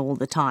screen all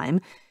the time,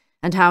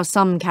 and how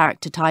some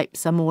character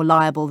types are more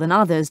liable than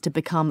others to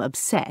become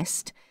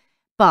obsessed.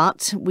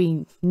 But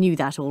we knew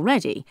that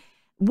already.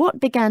 What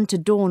began to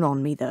dawn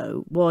on me,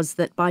 though, was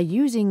that by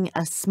using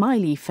a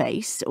smiley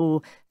face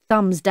or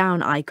thumbs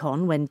down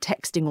icon when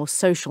texting or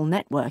social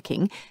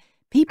networking,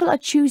 people are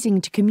choosing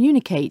to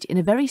communicate in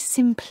a very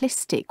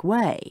simplistic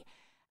way.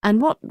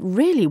 And what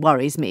really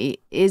worries me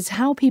is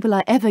how people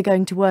are ever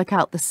going to work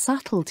out the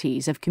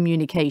subtleties of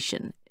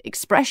communication,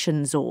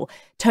 expressions or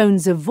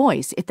tones of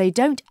voice if they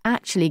don't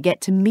actually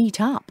get to meet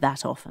up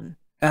that often.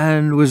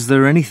 And was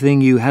there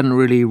anything you hadn't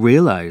really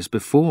realised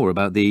before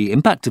about the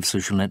impact of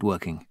social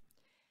networking?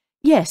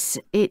 Yes,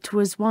 it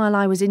was while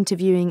I was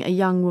interviewing a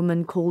young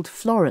woman called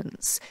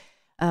Florence,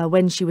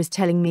 when she was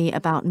telling me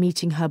about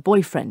meeting her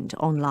boyfriend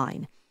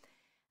online.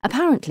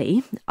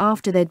 Apparently,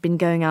 after they'd been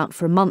going out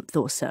for a month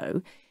or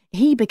so,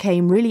 he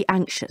became really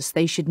anxious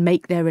they should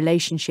make their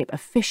relationship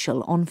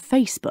official on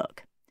Facebook.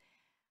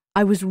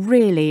 I was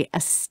really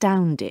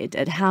astounded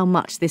at how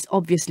much this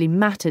obviously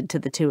mattered to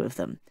the two of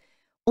them,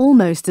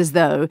 almost as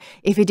though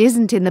if it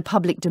isn't in the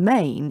public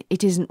domain,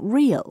 it isn't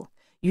real.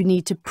 You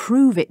need to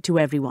prove it to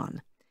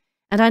everyone.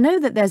 And I know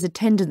that there's a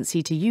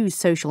tendency to use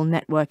social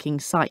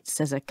networking sites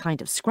as a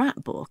kind of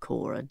scrapbook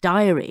or a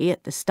diary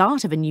at the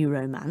start of a new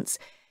romance,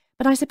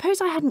 but I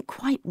suppose I hadn't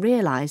quite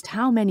realised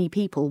how many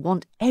people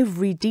want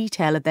every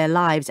detail of their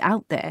lives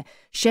out there,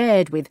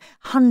 shared with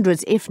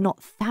hundreds if not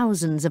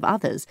thousands of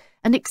others,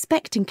 and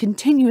expecting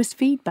continuous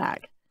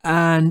feedback.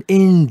 And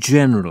in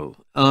general,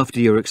 after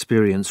your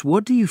experience,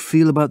 what do you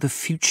feel about the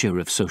future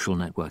of social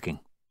networking?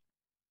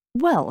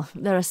 Well,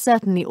 there are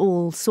certainly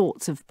all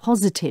sorts of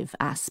positive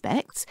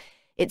aspects.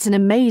 It's an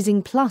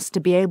amazing plus to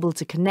be able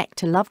to connect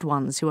to loved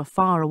ones who are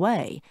far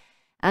away.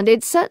 And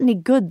it's certainly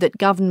good that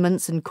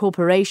governments and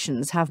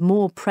corporations have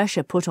more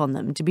pressure put on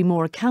them to be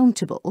more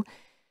accountable.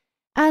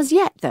 As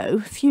yet, though,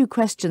 few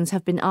questions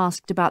have been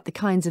asked about the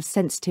kinds of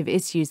sensitive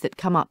issues that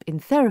come up in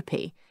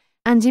therapy,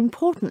 and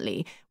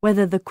importantly,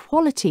 whether the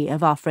quality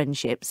of our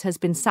friendships has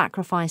been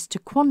sacrificed to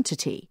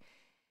quantity.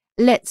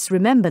 Let's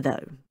remember,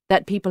 though,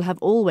 that people have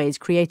always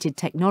created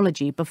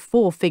technology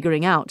before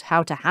figuring out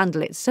how to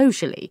handle it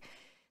socially.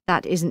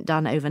 That isn't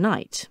done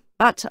overnight,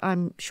 but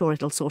I'm sure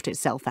it'll sort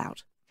itself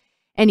out.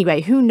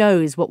 Anyway, who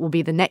knows what will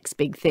be the next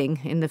big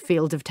thing in the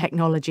field of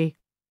technology?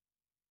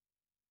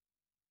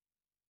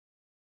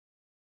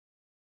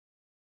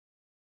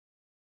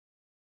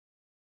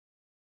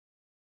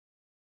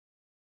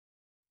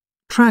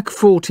 Track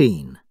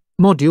 14,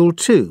 Module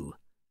 2,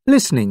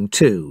 Listening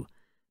 2,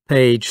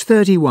 page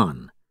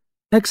 31,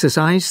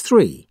 Exercise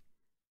 3.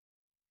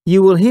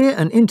 You will hear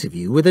an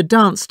interview with a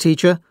dance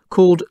teacher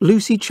called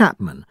Lucy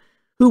Chapman,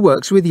 who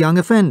works with young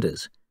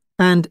offenders,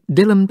 and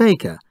Dylan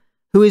Baker,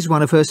 who is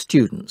one of her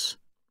students.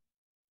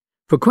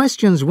 For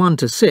questions 1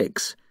 to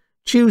 6,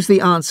 choose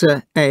the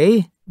answer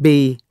A,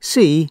 B,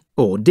 C,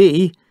 or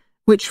D,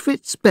 which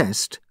fits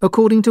best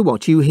according to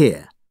what you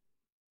hear.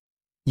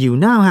 You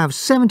now have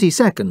 70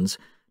 seconds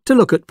to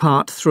look at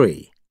Part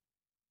 3.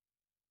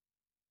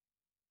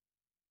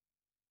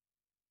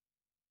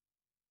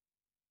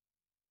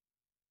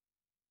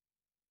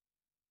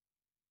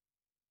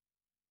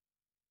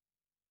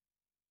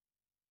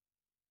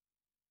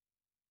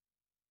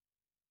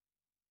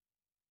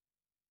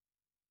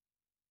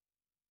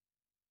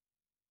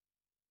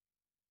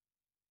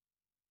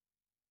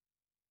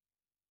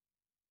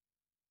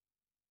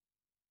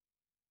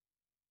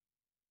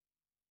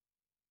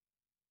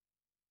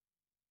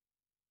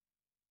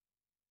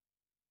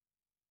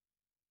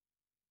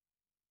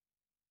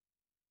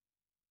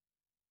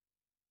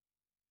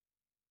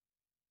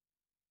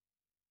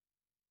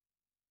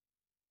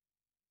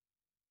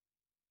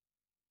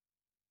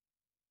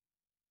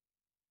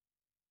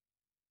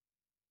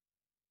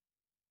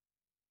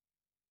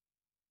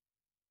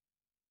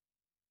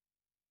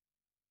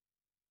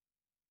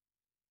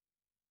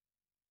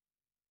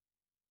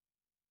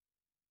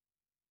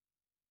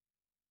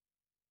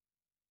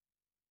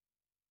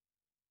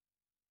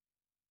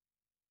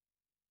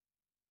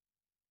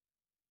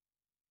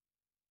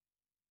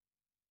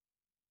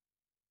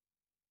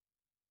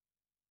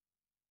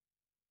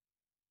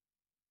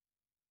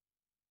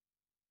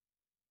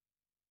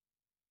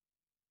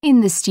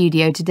 In the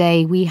studio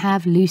today, we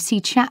have Lucy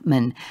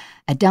Chapman,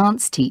 a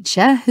dance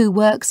teacher who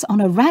works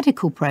on a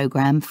radical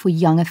programme for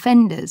young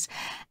offenders,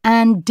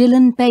 and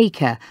Dylan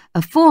Baker,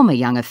 a former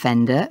young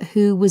offender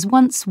who was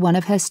once one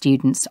of her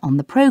students on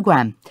the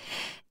programme.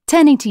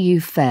 Turning to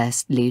you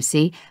first,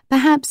 Lucy,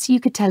 perhaps you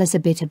could tell us a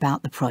bit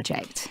about the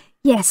project.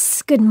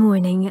 Yes, good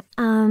morning.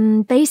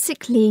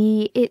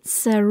 Basically,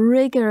 it's a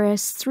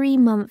rigorous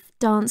 3-month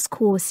dance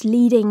course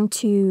leading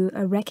to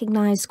a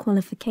recognised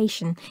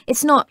qualification.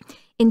 It's not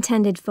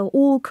intended for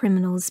all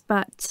criminals,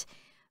 but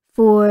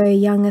for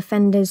young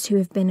offenders who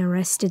have been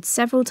arrested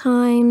several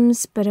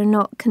times but are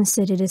not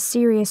considered a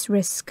serious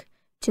risk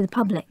to the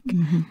public.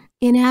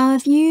 In our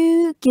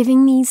view,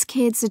 giving these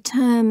kids a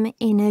term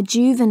in a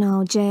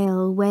juvenile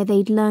jail where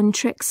they'd learn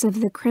tricks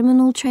of the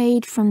criminal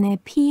trade from their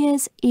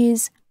peers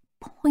is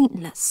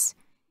pointless.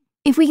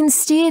 If we can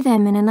steer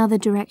them in another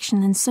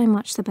direction, then so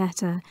much the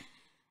better.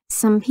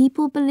 Some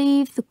people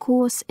believe the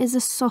course is a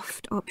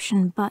soft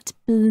option, but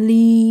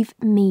believe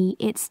me,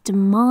 it's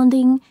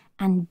demanding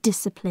and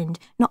disciplined.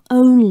 Not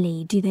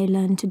only do they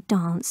learn to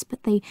dance,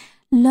 but they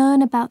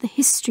learn about the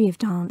history of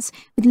dance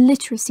with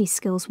literacy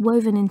skills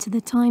woven into the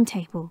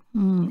timetable.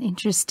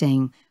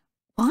 Interesting.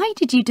 Why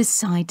did you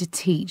decide to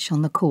teach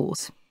on the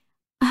course?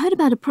 I heard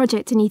about a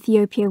project in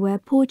Ethiopia where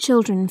poor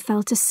children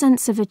felt a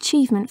sense of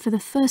achievement for the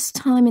first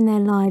time in their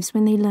lives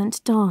when they learnt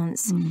to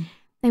dance.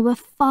 They were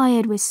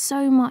fired with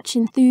so much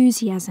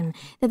enthusiasm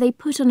that they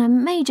put on a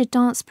major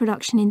dance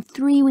production in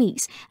 3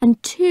 weeks,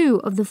 and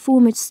 2 of the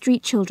former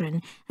street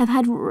children have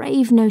had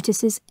rave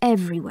notices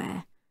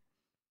everywhere.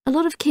 A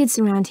lot of kids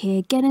around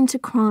here get into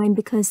crime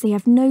because they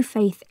have no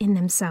faith in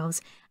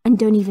themselves and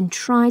don't even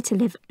try to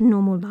live a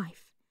normal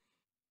life.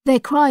 Their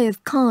cry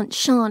of can't,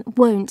 shan't,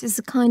 won't is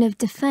a kind of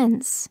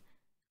defence.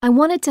 I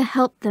wanted to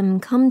help them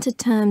come to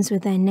terms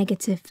with their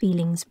negative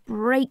feelings,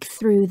 break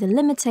through the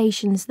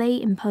limitations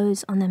they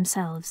impose on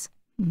themselves.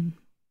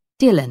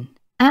 Dylan,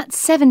 at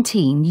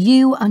 17,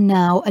 you are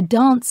now a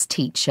dance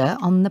teacher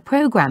on the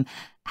programme.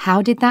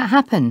 How did that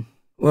happen?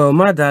 Well,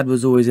 my dad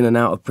was always in and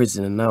out of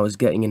prison and I was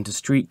getting into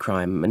street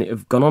crime, and it'd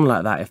have gone on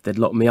like that if they'd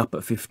locked me up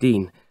at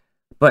 15.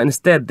 But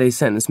instead, they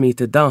sentenced me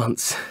to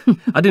dance.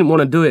 I didn't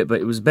want to do it,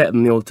 but it was better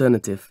than the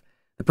alternative.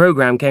 The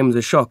programme came as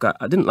a shock.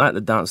 I didn't like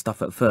the dance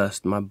stuff at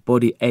first. My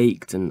body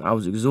ached and I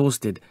was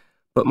exhausted.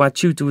 But my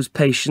tutor was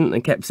patient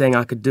and kept saying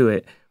I could do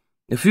it.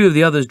 A few of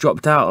the others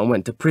dropped out and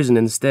went to prison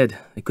instead.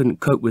 They couldn't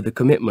cope with the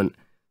commitment.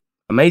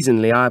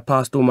 Amazingly, I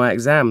passed all my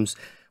exams.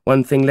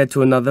 One thing led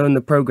to another, and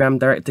the programme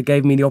director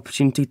gave me the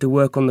opportunity to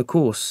work on the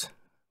course.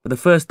 For the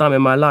first time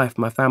in my life,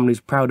 my family's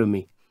proud of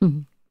me.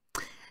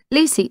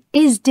 Lucy,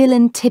 is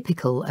Dylan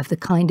typical of the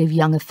kind of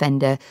young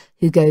offender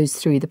who goes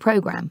through the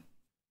programme?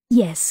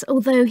 Yes,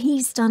 although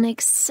he's done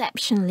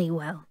exceptionally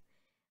well.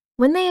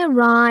 When they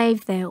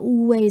arrive, they're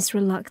always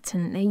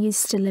reluctant. They're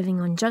used to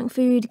living on junk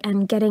food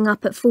and getting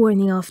up at 4 in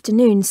the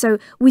afternoon. So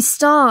we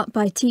start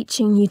by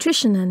teaching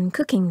nutrition and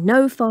cooking,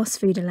 no fast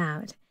food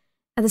allowed.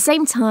 At the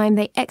same time,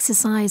 they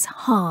exercise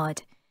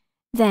hard.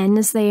 Then,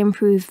 as they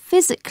improve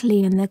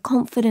physically and their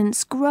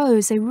confidence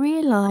grows, they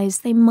realise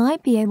they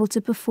might be able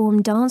to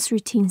perform dance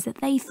routines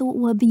that they thought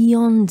were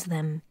beyond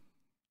them.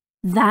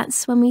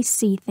 That's when we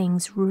see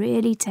things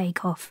really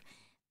take off.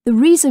 The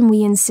reason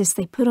we insist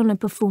they put on a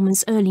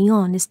performance early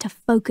on is to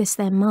focus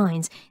their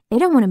minds. They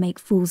don't want to make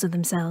fools of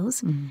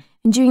themselves. And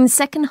during the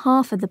second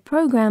half of the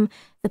programme,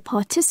 the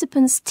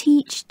participants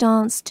teach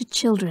dance to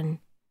children.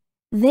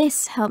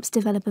 This helps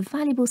develop a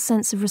valuable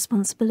sense of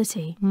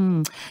responsibility.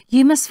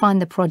 You must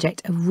find the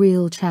project a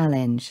real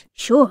challenge.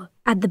 Sure.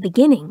 At the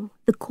beginning,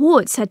 the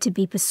courts had to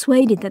be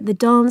persuaded that the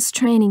dance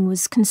training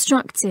was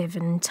constructive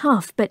and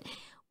tough, but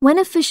when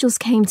officials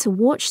came to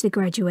watch the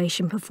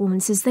graduation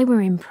performances, they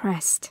were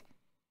impressed.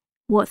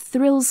 What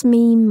thrills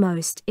me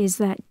most is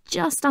that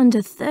just under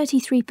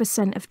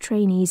 33% of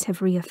trainees have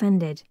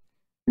reoffended.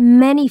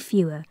 Many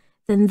fewer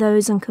than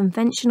those on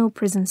conventional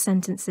prison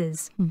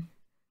sentences.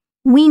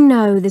 We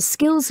know the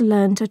skills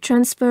learnt are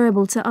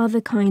transferable to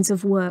other kinds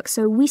of work,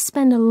 so we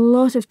spend a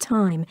lot of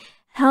time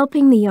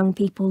helping the young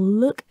people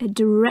look at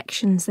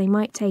directions they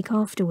might take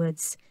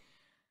afterwards.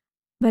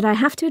 But I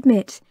have to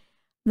admit,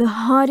 the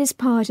hardest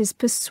part is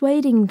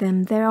persuading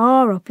them there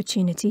are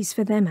opportunities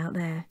for them out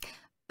there.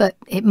 But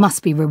it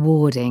must be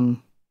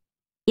rewarding.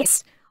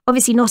 Yes,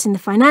 obviously not in the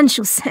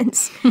financial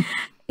sense.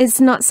 It's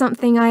not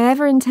something I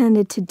ever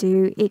intended to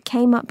do. It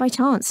came up by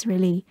chance,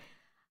 really.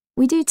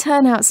 We do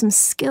turn out some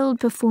skilled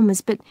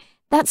performers, but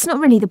that's not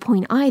really the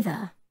point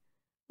either.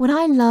 What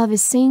I love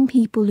is seeing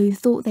people who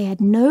thought they had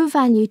no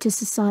value to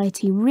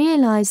society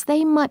realize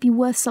they might be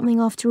worth something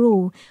after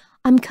all.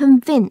 I'm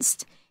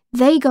convinced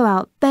they go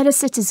out better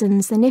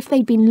citizens than if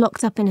they'd been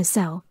locked up in a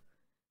cell.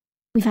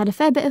 We've had a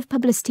fair bit of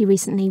publicity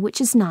recently, which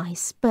is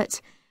nice,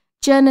 but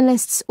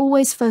journalists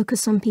always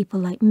focus on people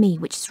like me,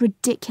 which is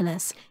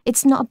ridiculous.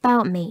 It's not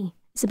about me.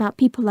 It's about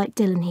people like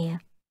Dylan here.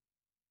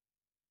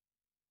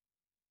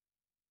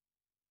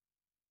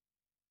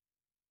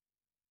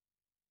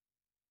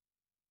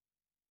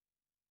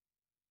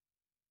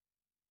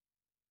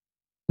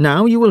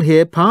 Now you will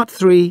hear part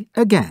 3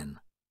 again.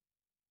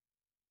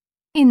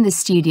 In the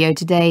studio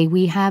today,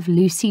 we have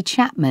Lucy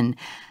Chapman,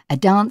 a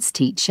dance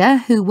teacher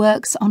who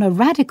works on a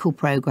radical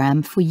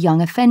programme for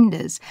young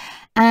offenders,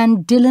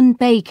 and Dylan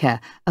Baker,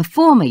 a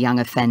former young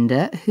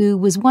offender who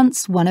was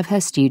once one of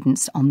her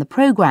students on the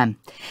programme.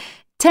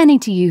 Turning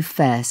to you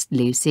first,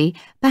 Lucy,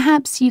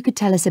 perhaps you could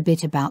tell us a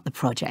bit about the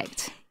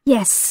project.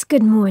 Yes,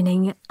 good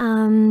morning.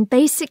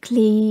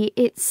 Basically,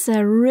 it's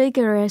a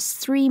rigorous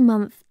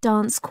 3-month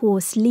dance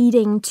course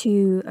leading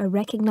to a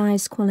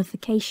recognised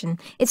qualification.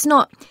 It's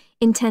not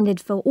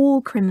intended for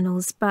all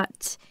criminals,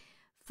 but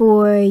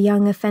for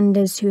young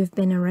offenders who have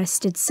been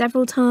arrested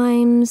several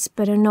times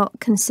but are not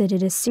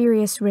considered a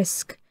serious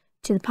risk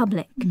to the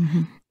public.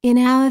 In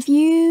our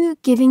view,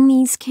 giving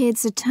these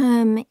kids a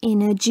term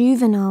in a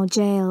juvenile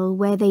jail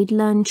where they'd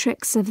learn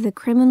tricks of the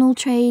criminal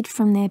trade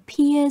from their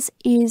peers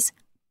is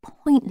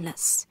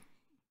pointless.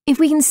 If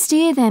we can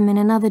steer them in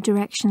another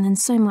direction, then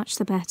so much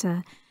the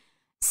better.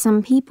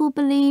 Some people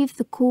believe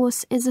the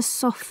course is a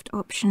soft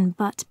option,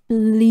 but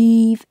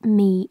believe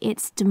me,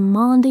 it's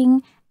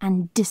demanding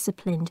and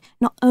disciplined.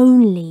 Not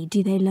only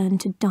do they learn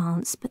to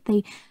dance, but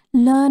they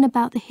learn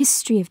about the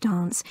history of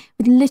dance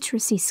with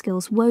literacy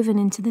skills woven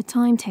into the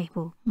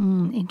timetable.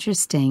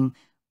 Interesting.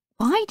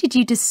 Why did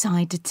you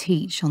decide to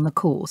teach on the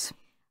course?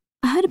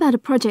 I heard about a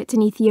project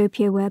in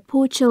Ethiopia where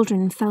poor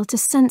children felt a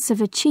sense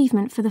of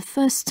achievement for the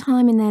first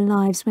time in their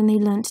lives when they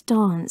learnt to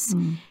dance.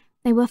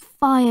 They were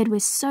fired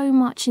with so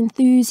much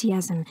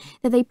enthusiasm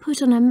that they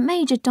put on a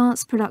major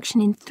dance production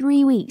in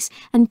 3 weeks,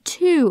 and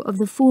 2 of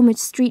the former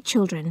street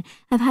children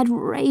have had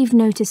rave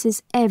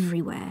notices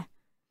everywhere.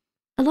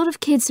 A lot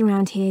of kids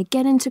around here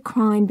get into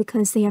crime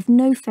because they have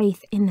no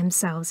faith in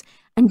themselves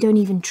and don't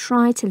even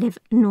try to live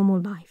a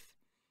normal life.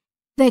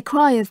 Their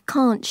cry of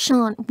can't,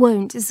 shan't,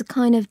 won't is a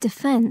kind of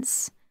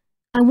defence.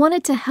 I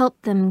wanted to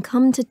help them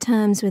come to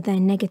terms with their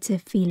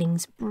negative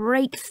feelings,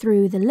 break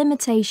through the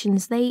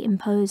limitations they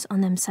impose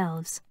on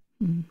themselves.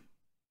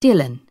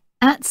 Dylan,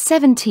 at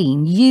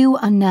 17, you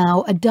are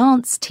now a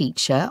dance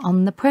teacher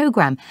on the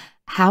programme.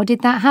 How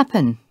did that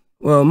happen?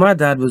 Well, my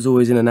dad was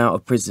always in and out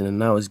of prison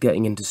and I was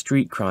getting into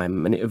street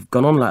crime, and it'd have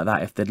gone on like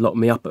that if they'd locked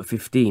me up at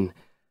 15.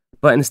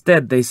 But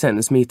instead, they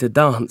sentenced me to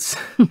dance.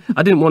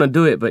 I didn't want to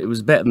do it, but it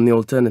was better than the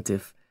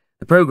alternative.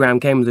 The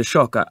programme came as a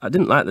shock. I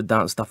didn't like the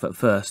dance stuff at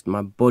first.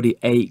 My body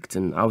ached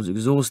and I was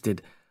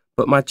exhausted.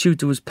 But my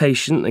tutor was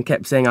patient and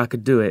kept saying I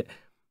could do it.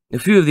 A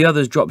few of the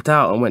others dropped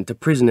out and went to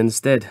prison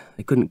instead.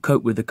 They couldn't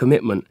cope with the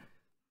commitment.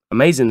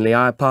 Amazingly,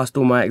 I passed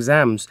all my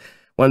exams.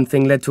 One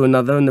thing led to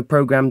another, and the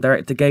programme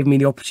director gave me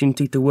the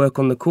opportunity to work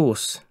on the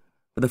course.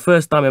 For the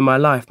first time in my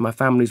life, my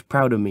family's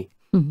proud of me.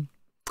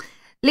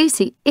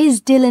 Lucy,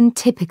 is Dylan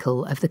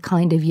typical of the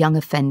kind of young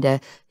offender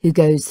who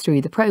goes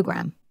through the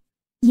programme?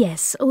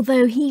 Yes,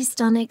 although he's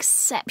done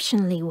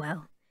exceptionally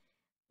well.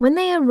 When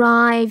they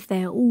arrive,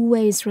 they're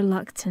always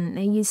reluctant.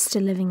 They're used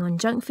to living on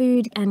junk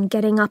food and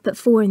getting up at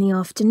 4 in the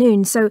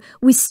afternoon. So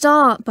we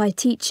start by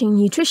teaching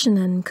nutrition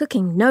and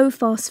cooking, no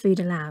fast food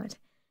allowed.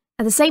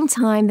 At the same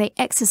time, they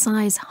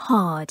exercise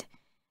hard.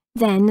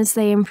 Then, as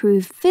they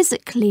improve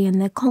physically and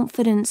their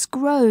confidence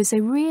grows,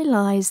 they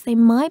realise they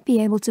might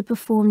be able to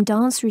perform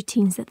dance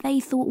routines that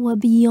they thought were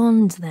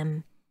beyond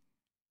them.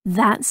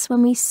 That's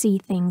when we see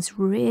things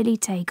really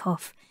take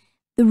off.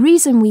 The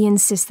reason we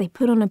insist they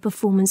put on a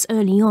performance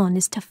early on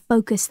is to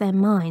focus their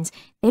minds.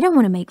 They don't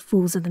want to make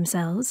fools of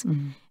themselves.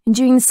 And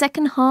during the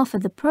second half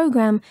of the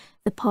programme,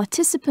 the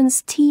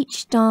participants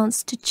teach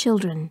dance to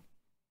children.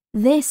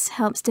 This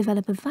helps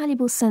develop a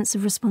valuable sense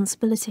of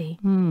responsibility.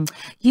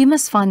 You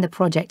must find the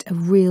project a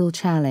real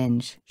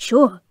challenge.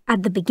 Sure.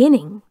 At the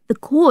beginning, the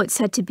courts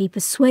had to be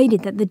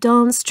persuaded that the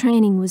dance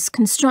training was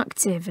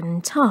constructive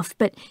and tough,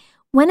 but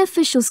when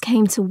officials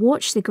came to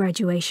watch the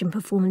graduation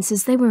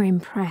performances, they were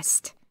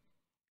impressed.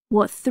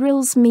 What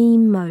thrills me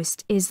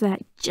most is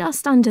that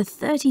just under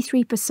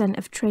 33%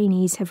 of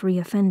trainees have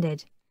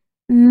reoffended.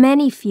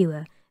 many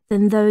fewer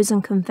than those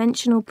on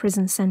conventional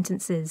prison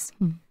sentences.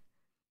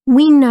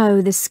 We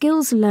know the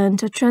skills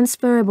learned are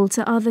transferable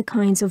to other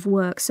kinds of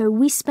work, so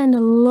we spend a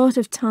lot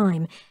of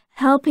time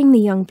helping the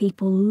young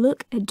people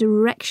look at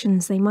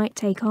directions they might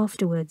take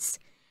afterwards.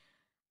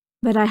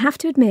 But I have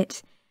to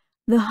admit,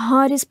 the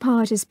hardest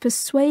part is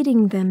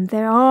persuading them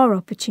there are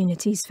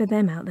opportunities for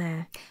them out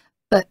there.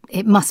 But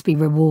it must be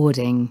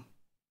rewarding.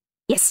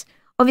 Yes,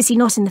 obviously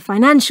not in the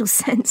financial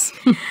sense.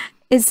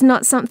 It's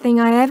not something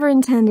I ever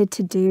intended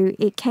to do.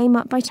 It came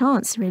up by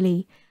chance,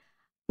 really.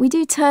 We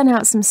do turn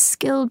out some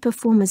skilled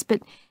performers,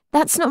 but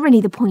that's not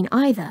really the point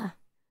either.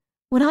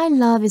 What I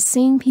love is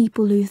seeing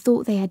people who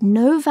thought they had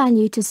no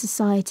value to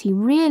society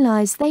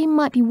realise they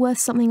might be worth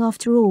something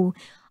after all.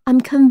 I'm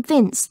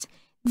convinced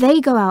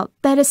they go out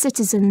better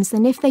citizens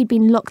than if they'd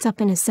been locked up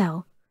in a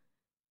cell.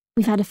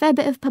 We've had a fair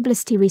bit of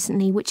publicity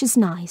recently, which is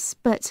nice,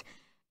 but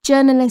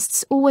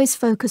journalists always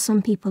focus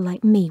on people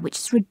like me, which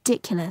is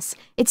ridiculous.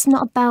 It's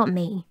not about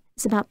me.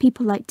 It's about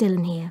people like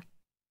Dylan here.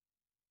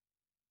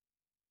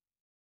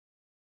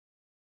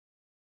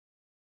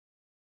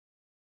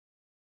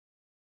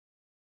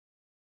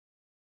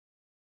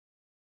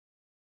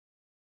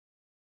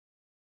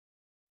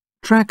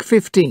 Track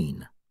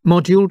 15,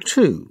 Module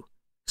 2,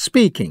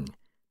 Speaking,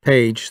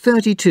 page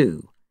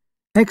 32,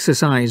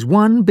 Exercise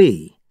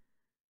 1B.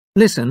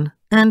 Listen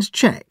and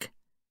check.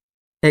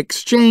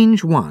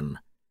 Exchange 1.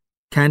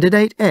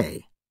 Candidate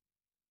A.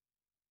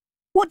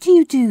 What do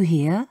you do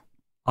here?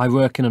 I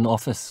work in an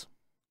office.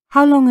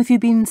 How long have you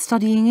been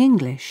studying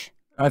English?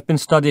 I've been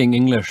studying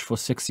English for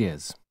 6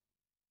 years.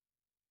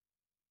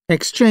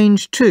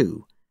 Exchange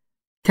 2.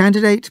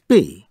 Candidate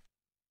B.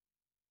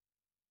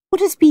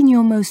 What has been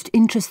your most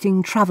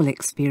interesting travel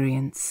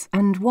experience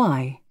and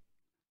why?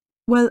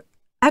 Well,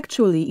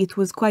 actually, it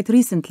was quite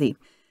recently.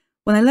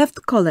 When I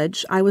left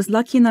college, I was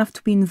lucky enough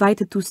to be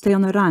invited to stay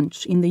on a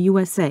ranch in the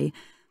USA,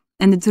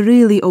 and it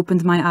really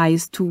opened my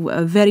eyes to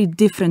a very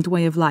different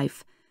way of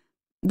life.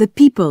 The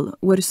people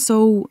were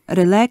so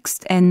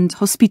relaxed and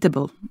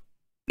hospitable.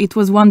 It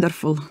was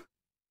wonderful.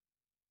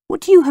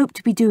 What do you hope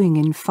to be doing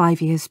in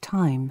 5 years'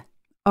 time?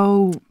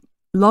 Oh,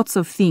 lots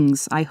of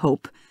things, I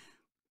hope.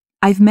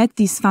 I've met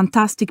this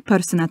fantastic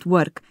person at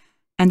work,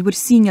 and we're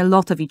seeing a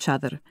lot of each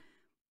other.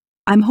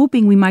 I'm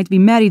hoping we might be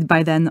married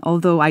by then,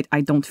 although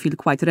I don't feel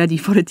quite ready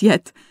for it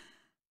yet.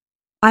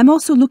 I'm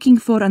also looking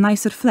for a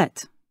nicer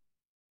flat.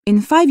 In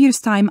 5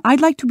 years' time,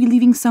 I'd like to be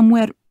living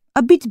somewhere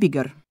a bit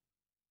bigger.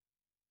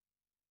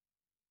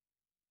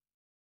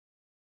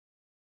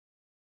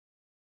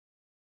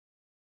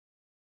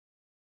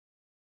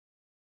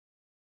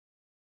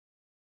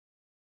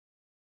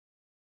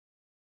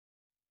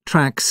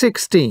 Track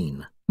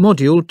 16,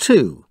 Module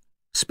 2,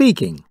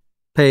 Speaking,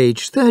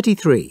 page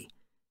 33,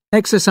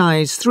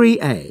 Exercise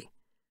 3A.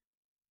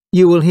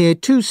 You will hear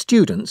 2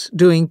 students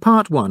doing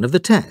part 1 of the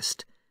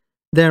test.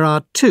 There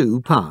are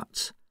 2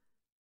 parts.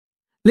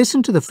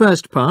 Listen to the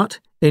first part,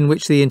 in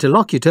which the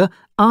interlocutor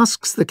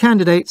asks the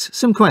candidates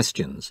some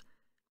questions.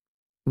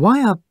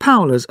 Why are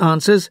Paula's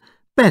answers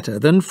better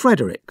than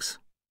Frederick's?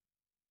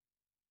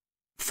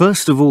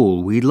 First of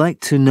all, we'd like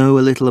to know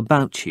a little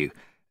about you.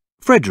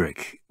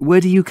 Frederick, where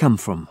do you come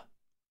from?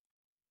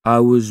 I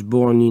was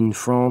born in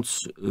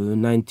France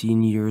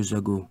 19 years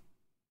ago.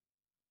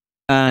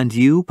 And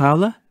you,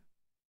 Paula?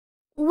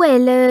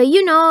 Well,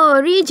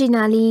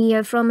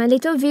 originally from a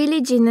little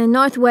village in the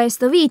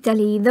northwest of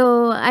Italy,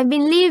 though I've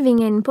been living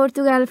in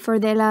Portugal for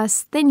the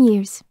last 10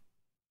 years.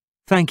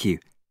 Thank you.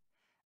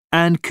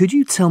 And could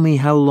you tell me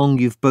how long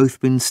you've both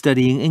been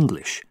studying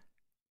English?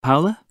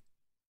 Paula?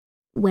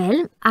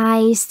 Well,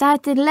 I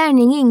started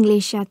learning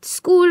English at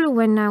school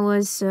when I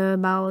was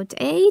about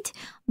 8,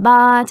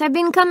 but I've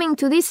been coming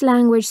to this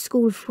language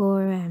school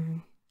for,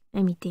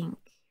 let me think,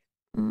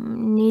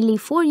 nearly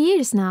 4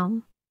 years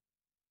now.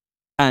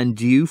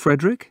 And you,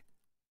 Frederick?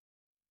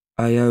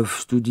 I have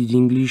studied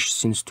English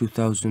since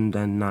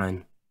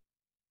 2009.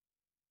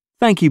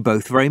 Thank you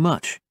both very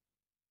much.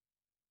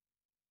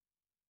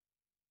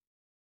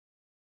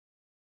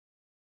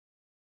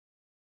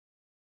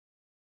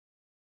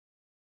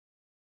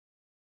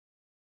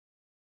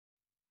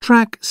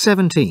 Track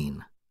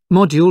 17,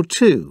 Module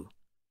 2,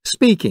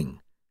 Speaking,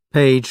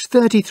 page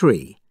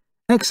 33,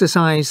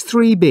 Exercise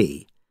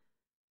 3B.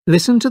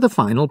 Listen to the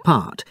final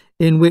part,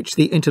 in which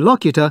the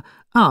interlocutor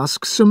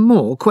asks some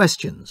more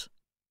questions.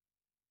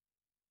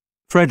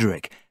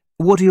 Frederick,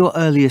 what are your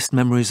earliest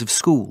memories of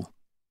school?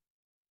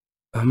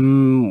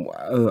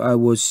 I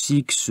was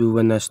 6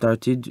 when I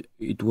started.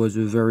 It was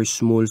a very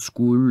small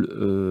school,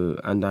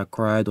 and I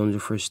cried on the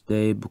first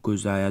day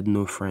because I had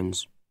no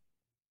friends.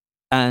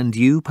 And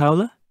you,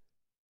 Paula?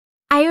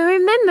 I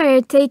remember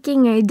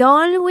taking a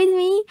doll with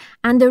me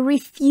and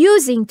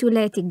refusing to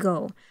let it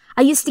go.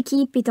 I used to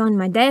keep it on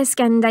my desk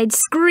and I'd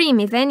scream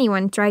if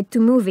anyone tried to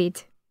move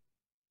it.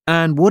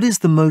 And what is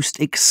the most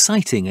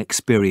exciting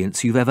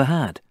experience you've ever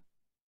had?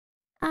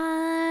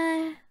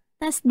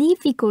 That's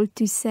difficult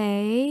to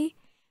say.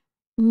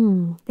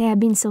 There have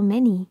been so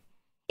many.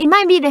 It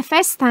might be the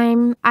first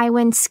time I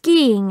went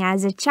skiing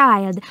as a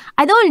child.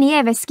 I'd only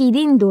ever skied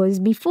indoors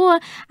before,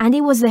 and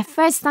it was the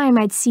first time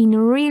I'd seen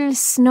real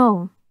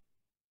snow.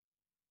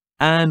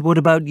 And what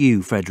about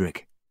you,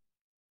 Frederick?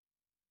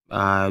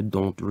 I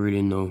don't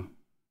really know.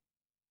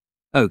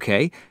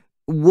 OK.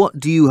 What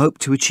do you hope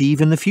to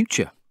achieve in the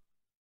future?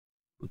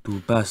 To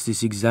pass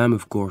this exam,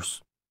 of course.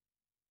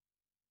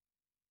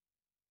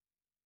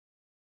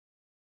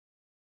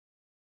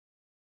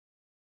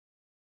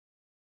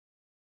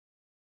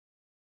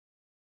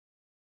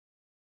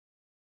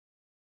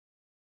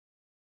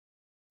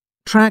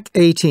 Track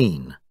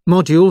 18,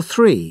 Module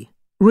 3,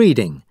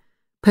 Reading,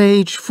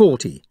 page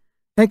 40,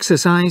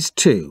 Exercise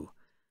 2.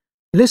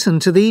 Listen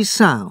to these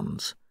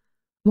sounds.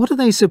 What are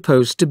they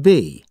supposed to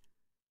be?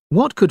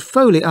 What could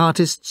Foley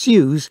artists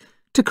use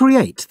to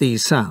create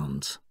these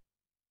sounds?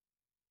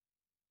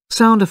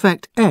 Sound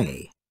effect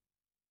A.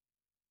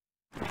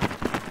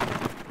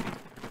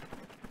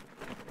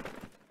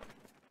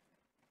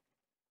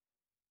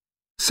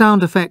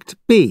 Sound effect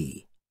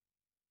B.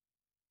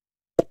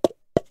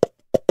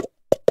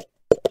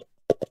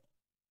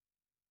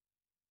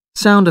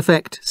 Sound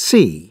effect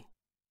C.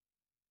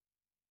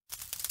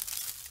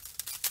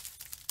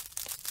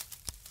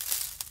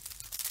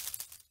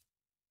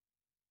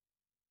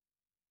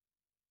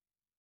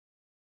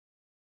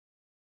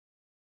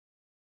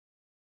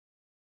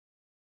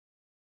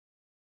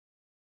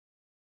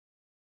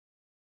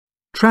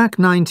 Track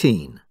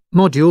 19,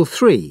 Module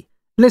 3,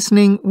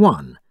 Listening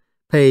 1,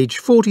 page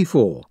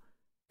 44,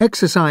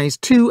 Exercise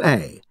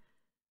 2A.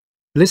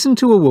 Listen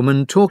to a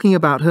woman talking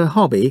about her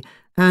hobby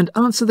and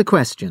answer the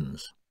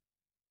questions.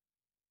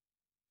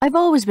 I've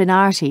always been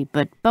arty,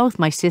 but both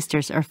my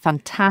sisters are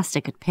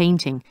fantastic at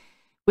painting,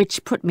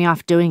 which put me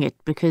off doing it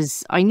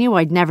because I knew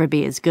I'd never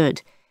be as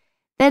good.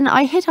 Then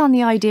I hit on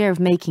the idea of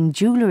making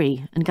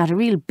jewellery and got a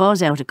real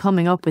buzz out of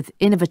coming up with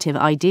innovative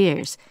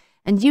ideas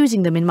and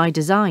using them in my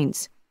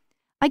designs.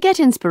 I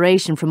get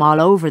inspiration from all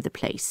over the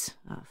place,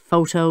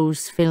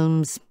 photos,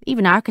 films,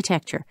 even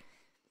architecture.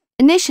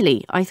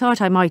 Initially, I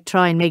thought I might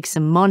try and make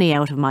some money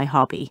out of my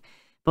hobby,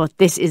 but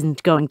this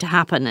isn't going to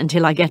happen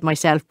until I get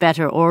myself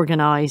better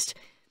organised.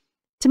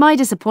 To my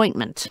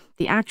disappointment,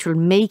 the actual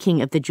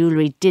making of the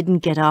jewellery didn't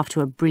get off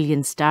to a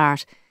brilliant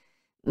start,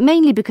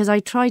 mainly because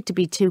I tried to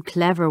be too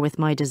clever with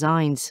my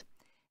designs.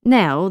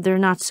 Now they're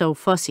not so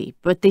fussy,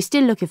 but they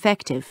still look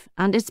effective,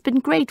 and it's been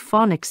great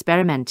fun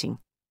experimenting.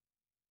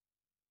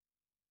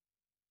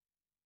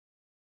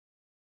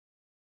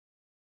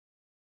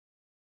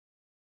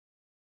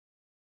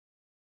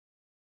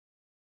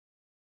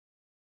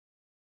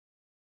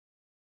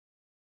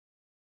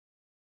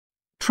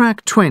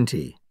 Track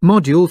 20,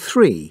 Module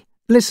 3,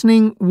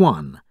 Listening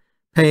 1,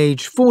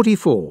 page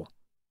 44,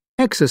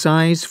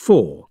 Exercise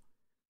 4.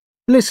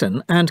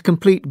 Listen and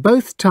complete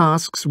both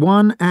tasks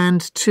 1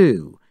 and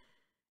 2.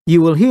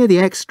 You will hear the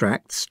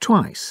extracts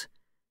twice.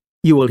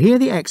 You will hear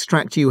the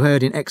extract you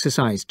heard in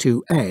Exercise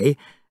 2A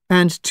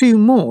and 2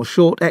 more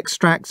short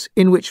extracts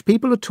in which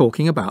people are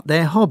talking about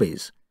their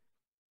hobbies.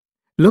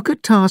 Look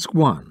at Task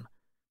 1.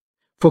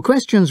 For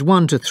questions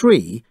 1 to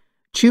 3,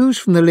 choose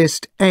from the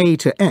list A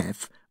to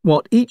F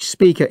what each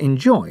speaker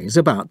enjoys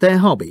about their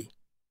hobby.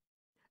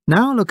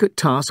 Now look at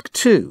Task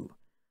 2.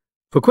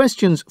 For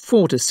questions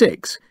 4 to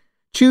 6,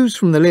 choose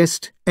from the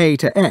list A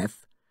to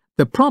F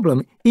the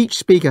problem each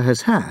speaker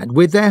has had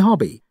with their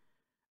hobby.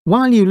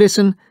 While you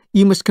listen,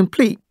 you must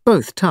complete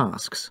both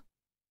tasks.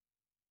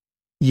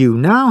 You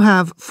now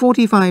have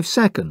 45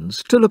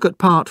 seconds to look at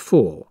Part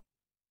 4.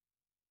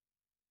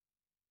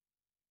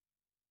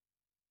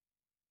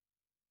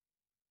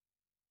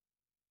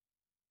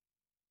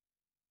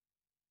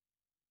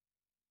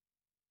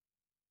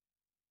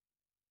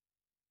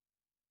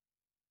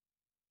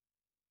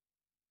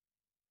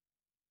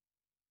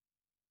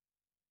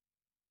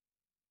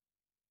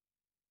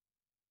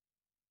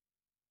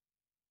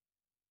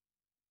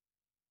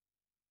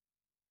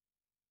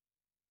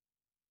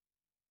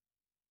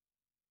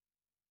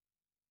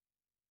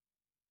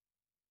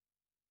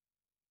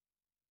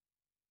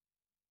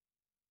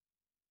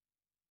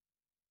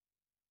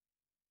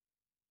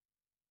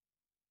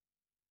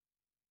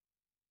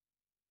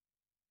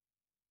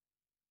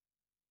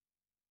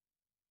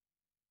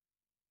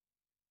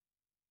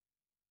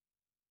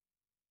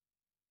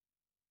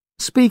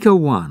 Speaker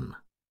 1.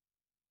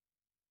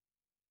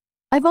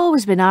 I've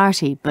always been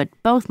arty, but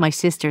both my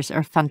sisters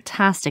are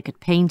fantastic at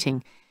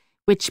painting,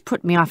 which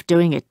put me off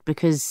doing it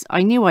because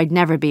I knew I'd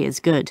never be as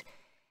good.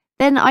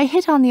 Then I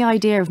hit on the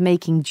idea of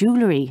making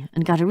jewellery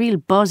and got a real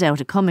buzz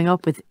out of coming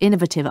up with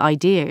innovative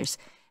ideas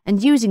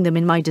and using them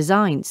in my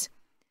designs.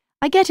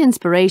 I get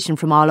inspiration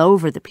from all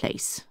over the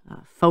place,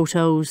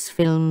 photos,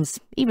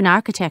 films, even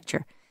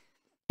architecture.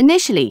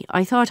 Initially,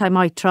 I thought I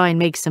might try and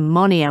make some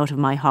money out of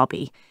my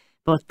hobby,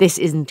 but this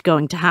isn't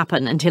going to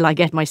happen until I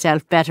get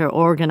myself better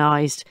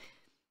organised.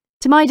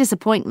 To my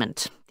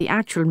disappointment, the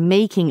actual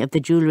making of the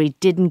jewellery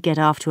didn't get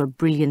off to a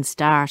brilliant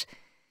start,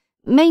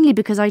 mainly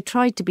because I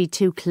tried to be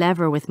too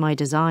clever with my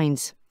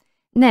designs.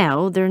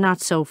 Now they're not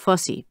so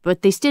fussy,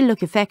 but they still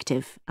look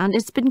effective, and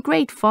it's been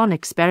great fun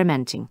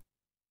experimenting.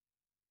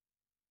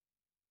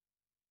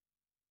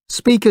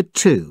 Speaker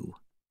 2.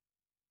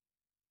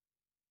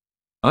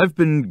 I've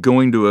been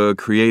going to a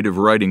creative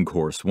writing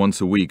course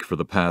once a week for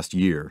the past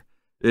year.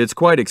 It's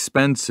quite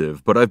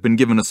expensive, but I've been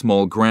given a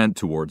small grant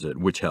towards it,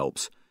 which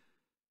helps.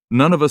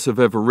 None of us have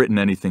ever written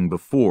anything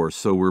before,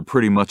 so we're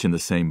pretty much in the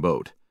same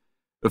boat.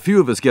 A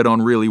few of us get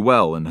on really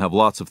well and have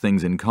lots of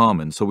things in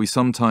common, so we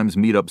sometimes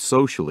meet up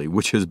socially,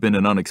 which has been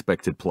an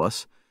unexpected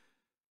plus.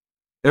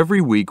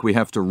 Every week we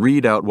have to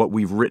read out what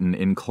we've written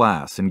in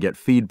class and get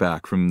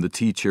feedback from the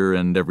teacher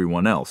and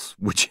everyone else,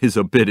 which is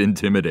a bit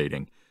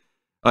intimidating.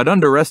 I'd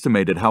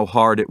underestimated how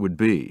hard it would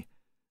be.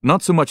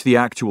 Not so much the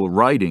actual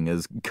writing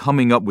as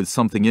coming up with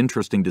something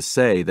interesting to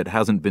say that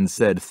hasn't been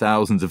said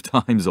thousands of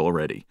times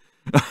already.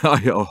 I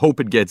hope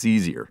it gets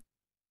easier.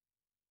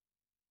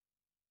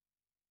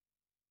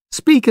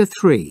 Speaker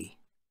 3.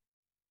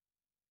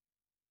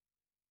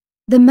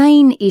 The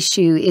main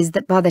issue is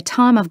that by the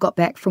time I've got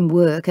back from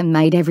work and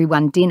made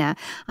everyone dinner,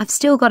 I've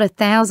still got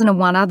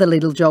 1,001 other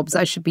little jobs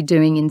I should be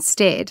doing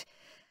instead.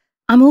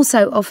 I'm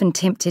also often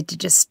tempted to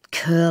just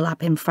curl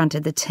up in front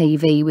of the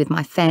TV with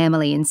my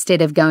family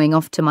instead of going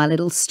off to my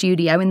little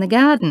studio in the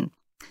garden.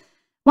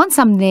 Once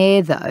I'm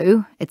there,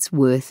 though, it's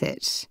worth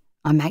it.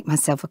 I make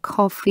myself a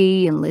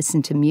coffee and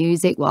listen to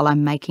music while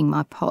I'm making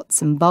my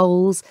pots and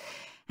bowls.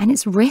 And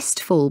it's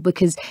restful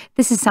because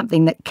this is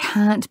something that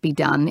can't be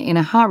done in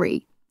a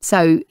hurry.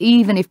 So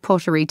even if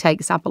pottery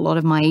takes up a lot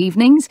of my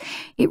evenings,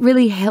 it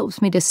really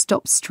helps me to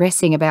stop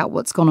stressing about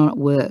what's gone on at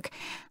work.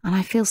 And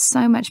I feel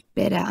so much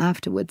better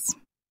afterwards.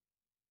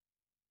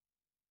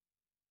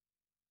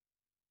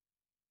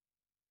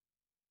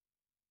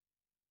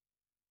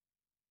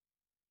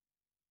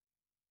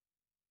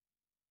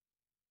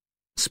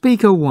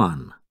 Speaker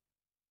 1.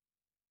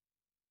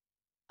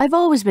 I've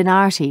always been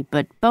arty,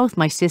 but both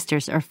my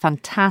sisters are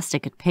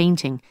fantastic at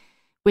painting,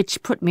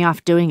 which put me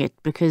off doing it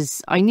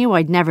because I knew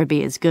I'd never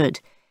be as good.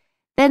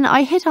 Then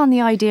I hit on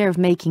the idea of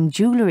making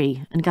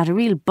jewellery and got a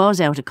real buzz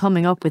out of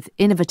coming up with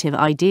innovative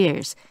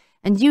ideas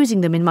and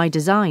using them in my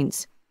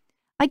designs.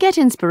 I get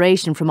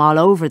inspiration from all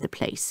over the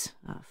place,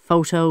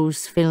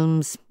 photos,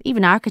 films,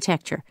 even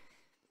architecture.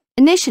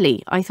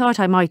 Initially, I thought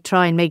I might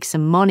try and make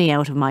some money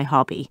out of my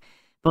hobby,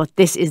 but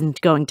this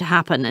isn't going to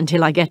happen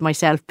until I get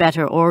myself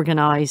better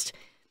organised.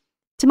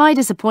 To my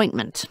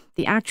disappointment,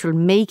 the actual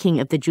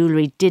making of the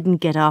jewellery didn't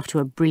get off to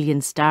a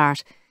brilliant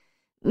start,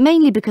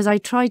 mainly because I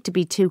tried to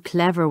be too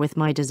clever with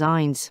my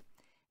designs.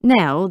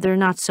 Now they're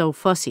not so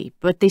fussy,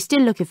 but they still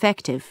look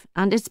effective,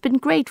 and it's been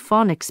great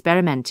fun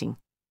experimenting.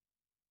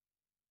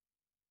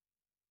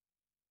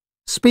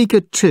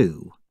 Speaker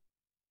 2.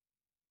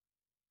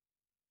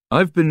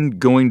 I've been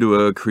going to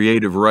a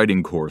creative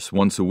writing course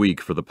once a week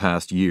for the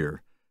past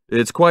year.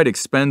 It's quite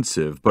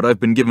expensive, but I've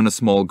been given a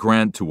small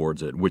grant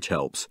towards it, which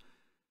helps.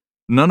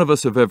 None of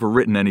us have ever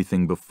written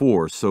anything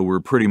before, so we're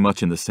pretty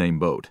much in the same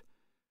boat.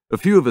 A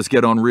few of us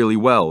get on really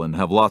well and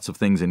have lots of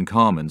things in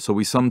common, so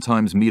we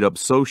sometimes meet up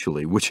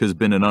socially, which has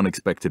been an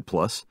unexpected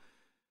plus.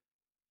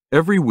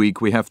 Every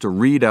week we have to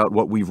read out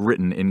what we've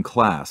written in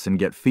class and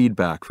get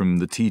feedback from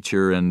the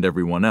teacher and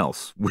everyone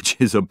else, which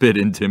is a bit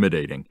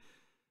intimidating.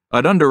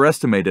 I'd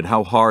underestimated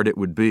how hard it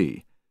would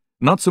be.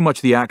 Not so much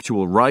the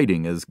actual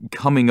writing as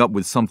coming up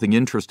with something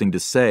interesting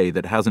to say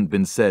that hasn't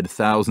been said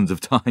thousands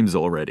of times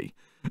already.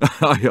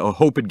 I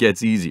hope it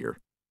gets easier.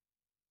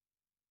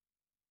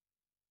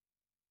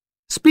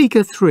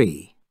 Speaker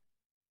 3.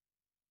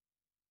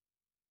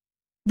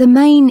 The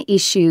main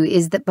issue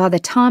is that by the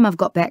time I've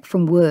got back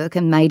from work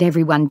and made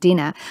everyone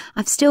dinner,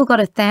 I've still got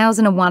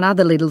 1,001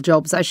 other little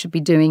jobs I should be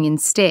doing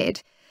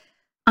instead.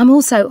 I'm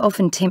also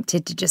often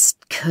tempted to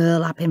just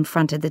curl up in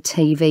front of the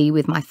TV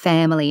with my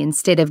family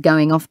instead of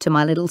going off to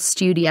my little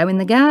studio in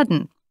the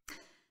garden.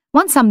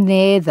 Once I'm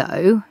there,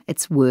 though,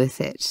 it's worth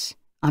it.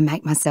 I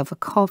make myself a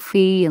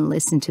coffee and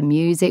listen to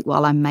music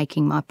while I'm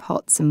making my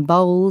pots and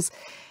bowls.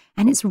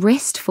 And it's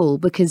restful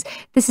because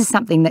this is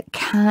something that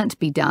can't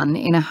be done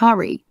in a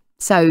hurry.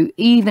 So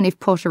even if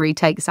pottery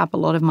takes up a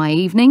lot of my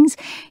evenings,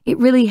 it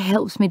really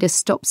helps me to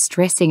stop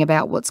stressing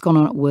about what's gone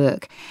on at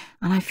work.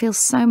 And I feel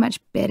so much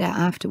better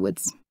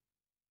afterwards.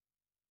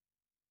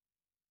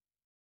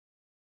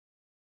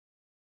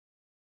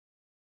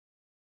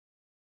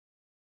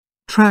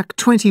 Track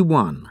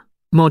 21,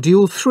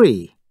 Module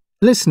 3,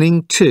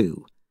 Listening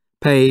 2,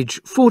 page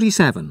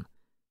 47.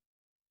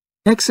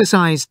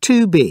 Exercise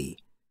 2B.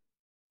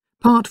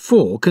 Part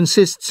 4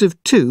 consists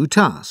of 2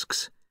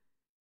 tasks.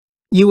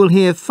 You will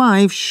hear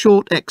 5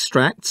 short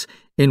extracts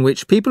in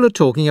which people are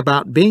talking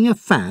about being a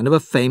fan of a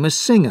famous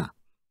singer.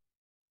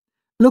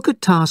 Look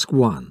at Task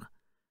 1.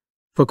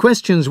 For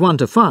questions 1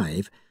 to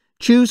 5,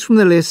 choose from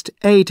the list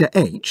A to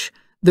H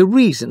the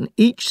reason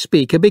each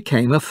speaker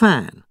became a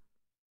fan.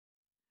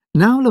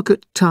 Now look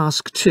at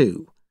Task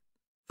 2.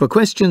 For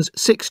questions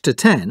 6 to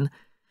 10,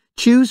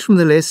 choose from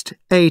the list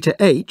A to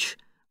H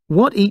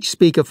what each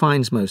speaker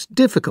finds most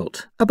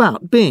difficult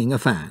about being a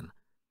fan.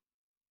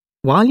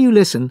 While you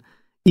listen,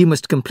 you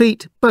must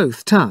complete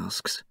both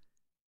tasks.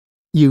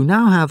 You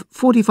now have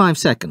 45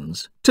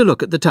 seconds to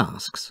look at the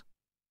tasks.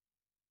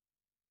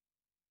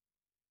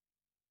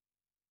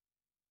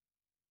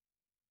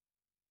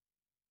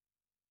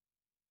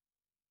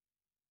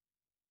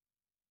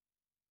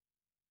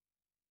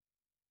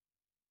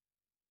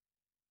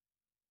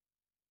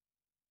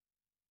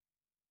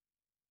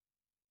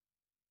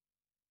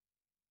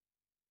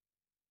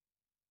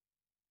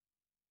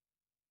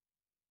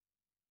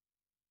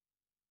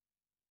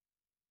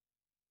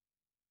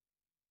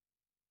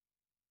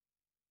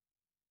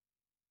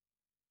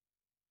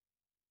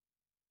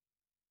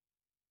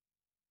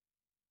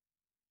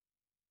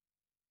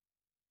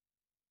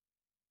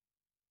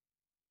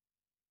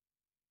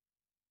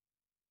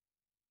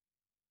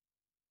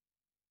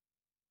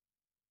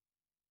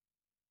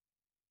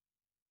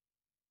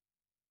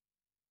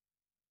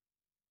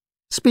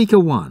 Speaker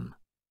 1.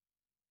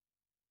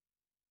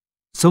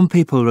 Some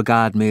people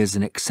regard me as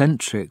an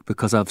eccentric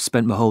because I've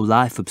spent my whole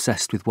life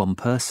obsessed with one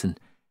person.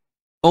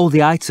 All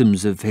the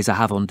items of his I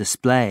have on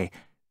display,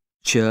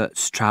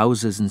 shirts,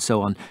 trousers and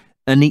so on,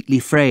 are neatly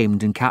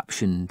framed and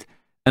captioned,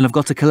 and I've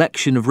got a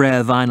collection of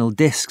rare vinyl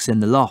discs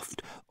in the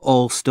loft,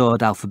 all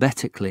stored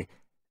alphabetically.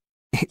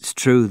 It's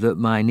true that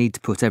my need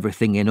to put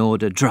everything in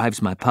order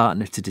drives my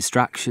partner to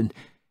distraction.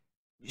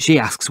 She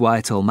asks why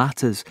it all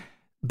matters,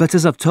 but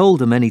as I've told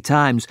her many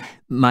times,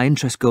 my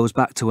interest goes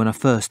back to when I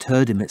first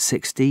heard him at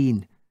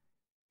 16.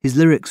 His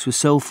lyrics were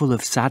so full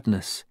of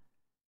sadness.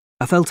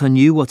 I felt I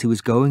knew what he was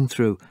going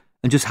through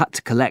and just had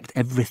to collect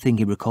everything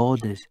he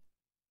recorded.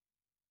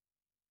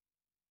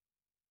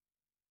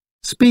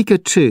 Speaker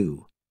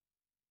 2.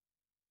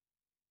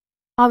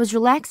 I was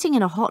relaxing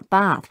in a hot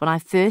bath when I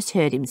first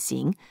heard him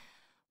sing.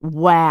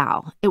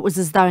 Wow, it was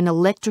as though an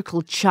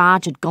electrical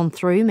charge had gone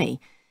through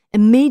me.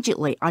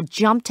 Immediately, I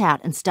jumped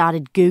out and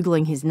started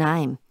Googling his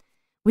name.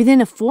 Within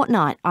a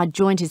fortnight, I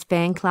joined his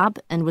fan club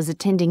and was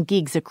attending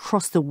gigs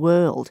across the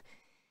world.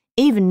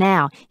 Even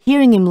now,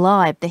 hearing him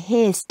live, the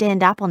hairs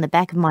stand up on the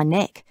back of my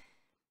neck.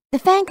 The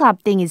fan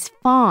club thing is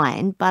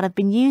fine, but I've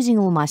been using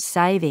all my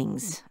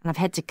savings and I've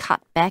had to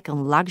cut back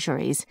on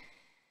luxuries.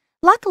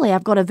 Luckily,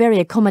 I've got a very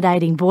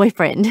accommodating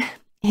boyfriend.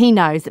 He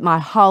knows that my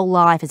whole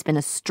life has been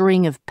a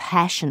string of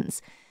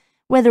passions,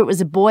 whether it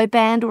was a boy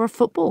band or a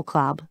football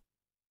club.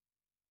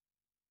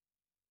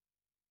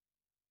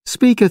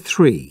 Speaker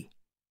 3.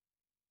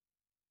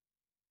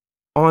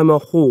 I'm a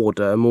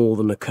hoarder more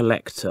than a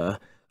collector.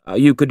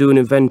 You could do an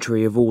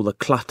inventory of all the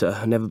clutter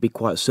and never be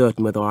quite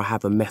certain whether I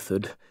have a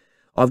method.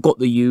 I've got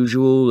the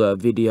usual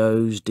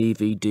videos,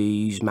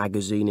 DVDs,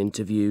 magazine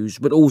interviews,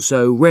 but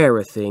also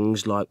rarer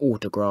things like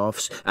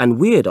autographs and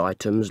weird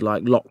items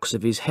like locks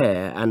of his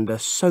hair and a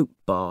soap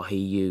bar he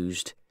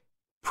used.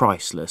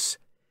 Priceless.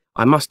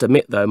 I must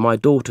admit, though, my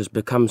daughter's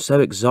become so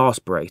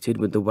exasperated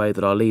with the way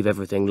that I leave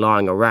everything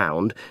lying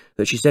around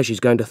that she says she's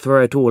going to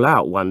throw it all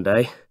out one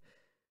day.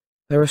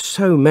 There are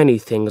so many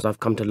things I've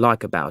come to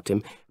like about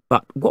him,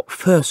 but what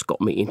first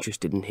got me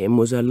interested in him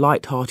was a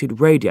light-hearted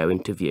radio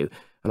interview,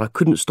 and I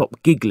couldn't stop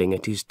giggling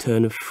at his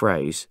turn of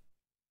phrase.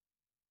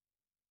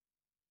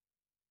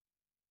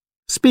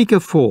 Speaker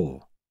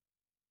 4.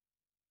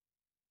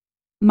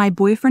 My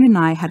boyfriend and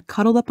I had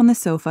cuddled up on the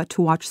sofa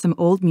to watch some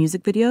old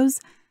music videos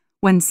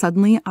when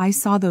suddenly I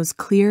saw those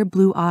clear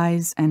blue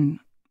eyes and,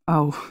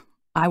 oh,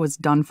 I was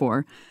done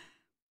for.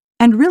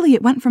 And really,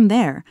 it went from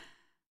there.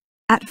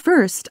 At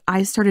first,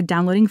 I started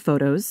downloading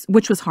photos,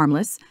 which was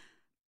harmless,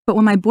 but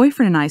when my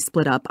boyfriend and I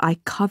split up, I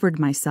covered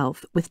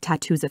myself with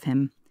tattoos of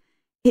him.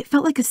 It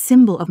felt like a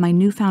symbol of my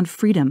newfound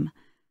freedom.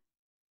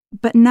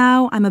 But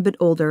now I'm a bit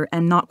older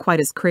and not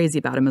quite as crazy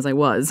about him as I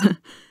was.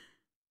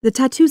 The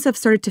tattoos have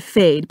started to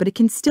fade, but it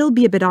can still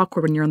be a bit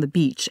awkward when you're on the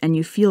beach and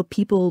you feel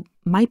people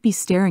might be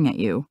staring at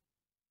you.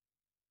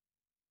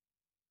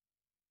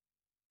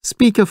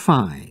 Speaker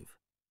 5.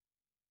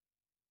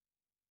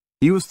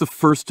 He was the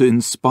first to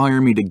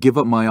inspire me to give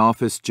up my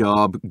office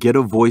job, get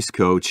a voice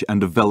coach, and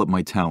develop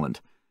my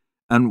talent.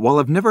 And while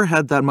I've never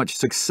had that much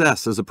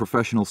success as a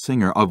professional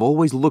singer, I've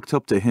always looked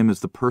up to him as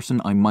the person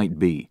I might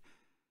be.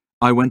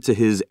 I went to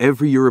his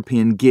every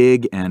European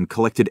gig and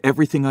collected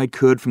everything I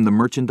could from the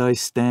merchandise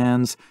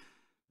stands.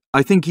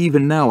 I think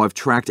even now I've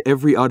tracked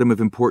every item of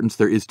importance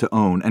there is to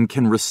own and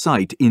can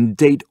recite in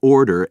date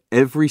order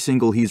every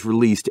single he's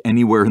released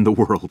anywhere in the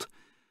world.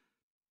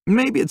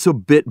 Maybe it's a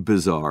bit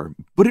bizarre,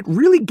 but it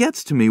really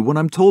gets to me when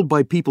I'm told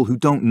by people who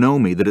don't know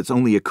me that it's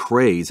only a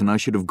craze and I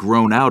should have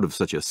grown out of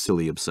such a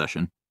silly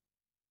obsession.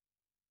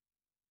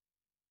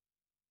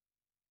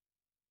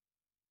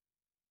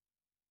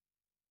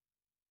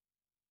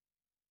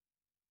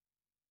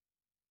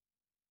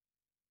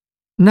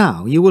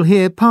 Now you will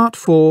hear Part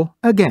 4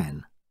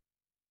 again.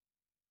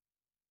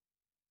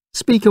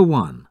 Speaker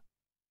 1.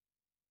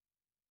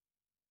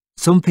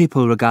 Some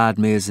people regard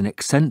me as an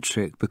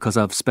eccentric because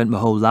I've spent my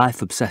whole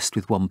life obsessed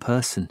with one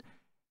person.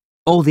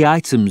 All the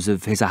items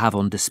of his I have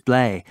on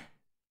display,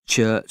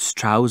 shirts,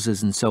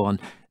 trousers and so on,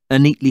 are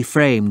neatly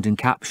framed and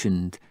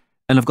captioned,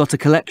 and I've got a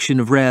collection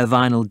of rare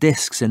vinyl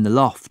discs in the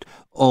loft,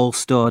 all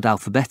stored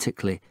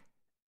alphabetically.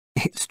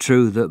 It's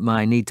true that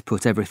my need to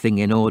put everything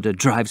in order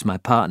drives my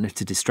partner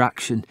to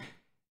distraction.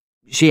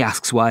 She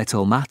asks why it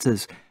all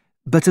matters,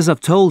 but as I've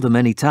told her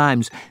many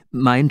times,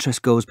 my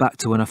interest goes back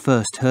to when I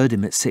first heard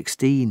him at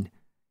 16.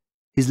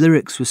 His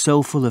lyrics were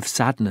so full of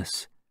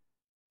sadness.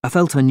 I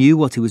felt I knew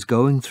what he was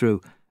going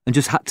through and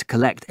just had to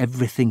collect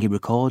everything he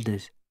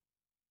recorded.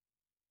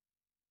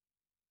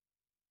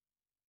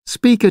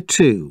 Speaker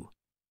 2.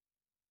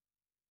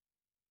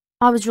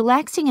 I was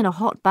relaxing in a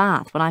hot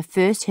bath when I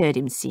first heard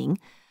him sing.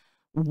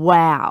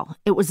 Wow,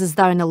 it was as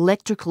though an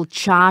electrical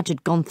charge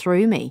had gone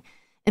through me.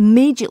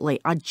 Immediately,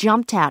 I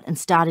jumped out and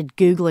started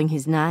Googling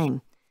his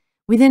name.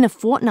 Within a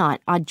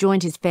fortnight, I'd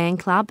joined his fan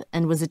club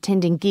and was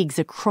attending gigs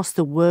across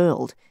the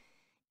world.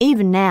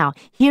 Even now,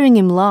 hearing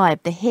him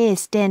live, the hairs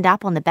stand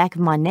up on the back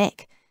of my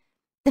neck.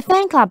 The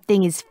fan club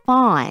thing is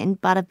fine,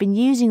 but I've been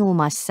using all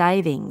my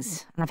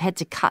savings and I've had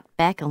to cut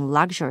back on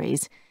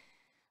luxuries.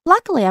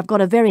 Luckily, I've got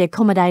a very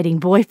accommodating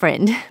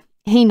boyfriend.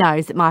 He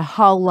knows that my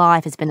whole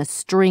life has been a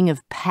string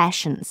of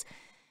passions,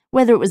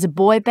 whether it was a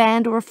boy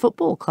band or a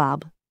football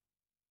club.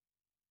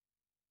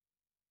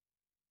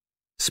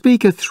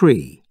 Speaker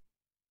 3.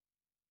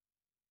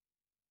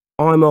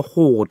 I'm a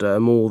hoarder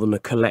more than a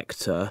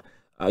collector.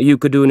 You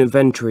could do an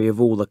inventory of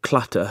all the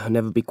clutter and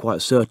never be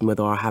quite certain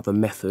whether I have a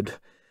method.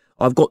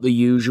 I've got the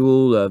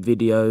usual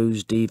videos,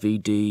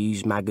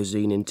 DVDs,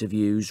 magazine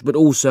interviews, but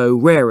also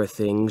rarer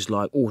things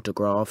like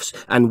autographs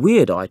and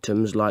weird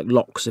items like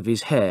locks of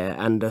his hair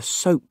and a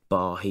soap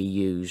bar he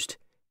used.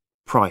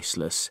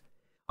 Priceless.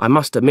 I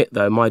must admit,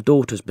 though, my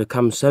daughter's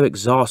become so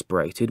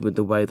exasperated with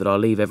the way that I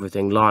leave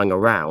everything lying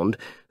around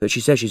that she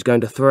says she's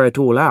going to throw it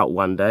all out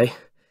one day.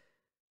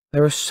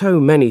 There are so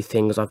many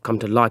things I've come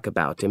to like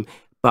about him,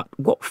 but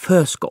what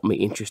first got me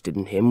interested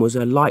in him was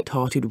a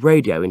light-hearted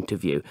radio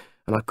interview,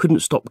 and I couldn't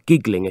stop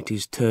giggling at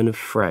his turn of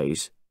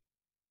phrase.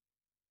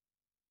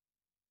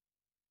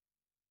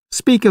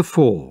 Speaker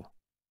 4.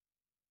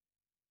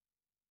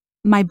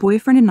 My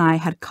boyfriend and I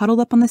had cuddled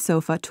up on the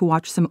sofa to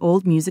watch some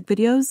old music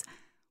videos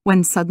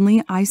when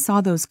suddenly I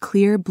saw those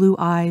clear blue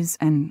eyes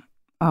and,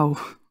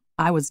 oh,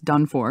 I was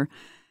done for.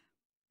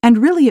 And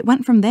really, it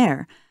went from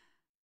there.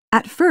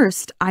 At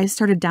first, I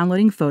started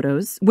downloading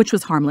photos, which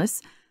was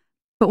harmless,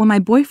 but when my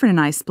boyfriend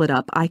and I split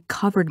up, I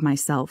covered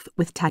myself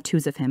with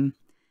tattoos of him.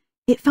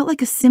 It felt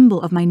like a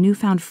symbol of my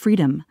newfound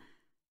freedom.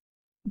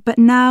 But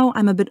now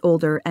I'm a bit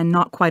older and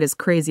not quite as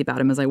crazy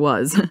about him as I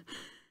was.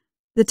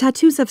 The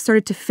tattoos have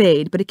started to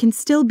fade, but it can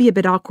still be a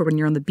bit awkward when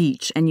you're on the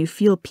beach and you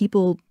feel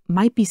people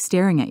might be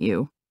staring at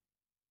you.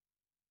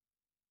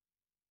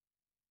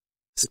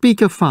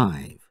 Speaker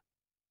 5.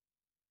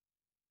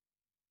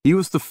 He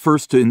was the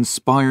first to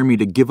inspire me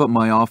to give up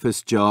my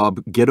office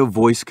job, get a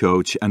voice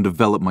coach, and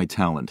develop my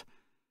talent.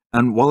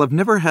 And while I've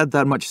never had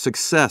that much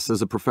success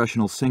as a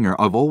professional singer,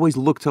 I've always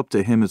looked up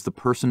to him as the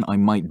person I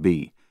might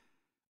be.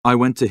 I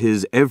went to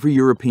his every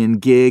European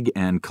gig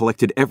and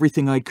collected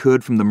everything I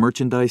could from the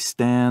merchandise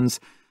stands.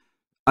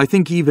 I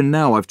think even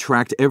now I've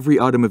tracked every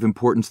item of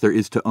importance there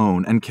is to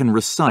own and can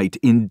recite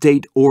in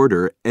date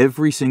order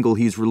every single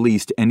he's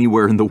released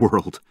anywhere in the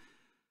world.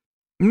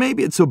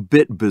 Maybe it's a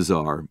bit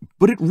bizarre,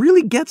 but it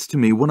really gets to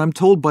me when I'm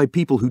told by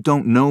people who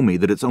don't know me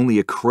that it's only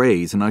a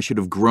craze and I should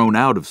have grown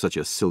out of such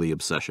a silly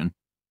obsession.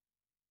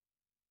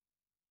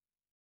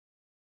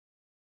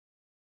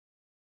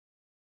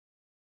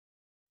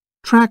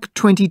 Track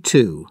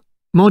 22,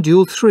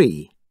 Module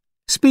 3,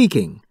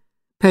 Speaking,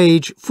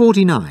 page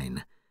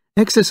 49,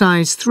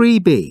 Exercise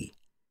 3B.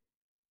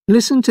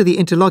 Listen to the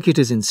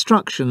interlocutor's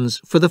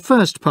instructions for the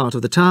first part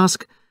of the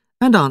task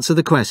and answer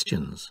the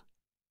questions.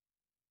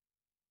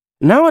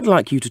 Now I'd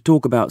like you to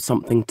talk about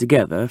something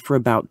together for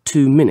about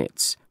 2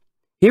 minutes.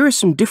 Here are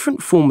some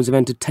different forms of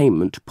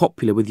entertainment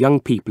popular with young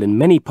people in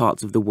many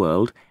parts of the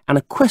world and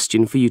a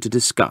question for you to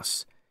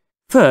discuss.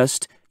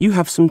 First, you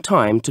have some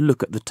time to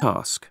look at the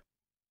task.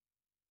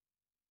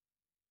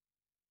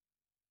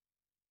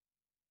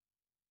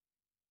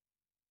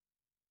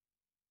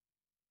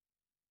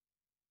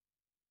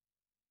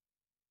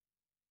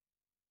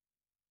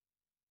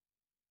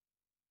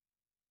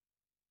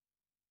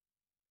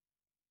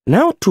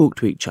 Now talk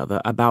to each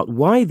other about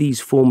why these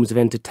forms of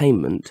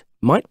entertainment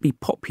might be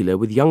popular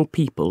with young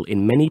people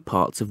in many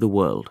parts of the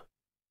world.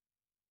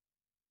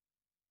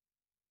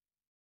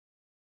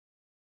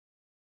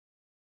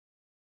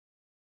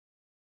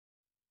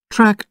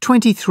 Track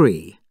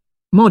 23,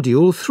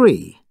 Module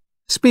 3,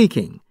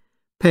 Speaking,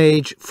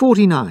 page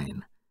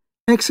 49,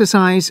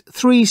 Exercise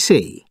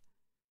 3C.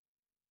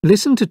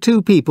 Listen to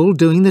 2 people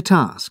doing the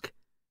task.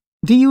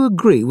 Do you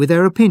agree with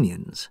their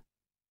opinions?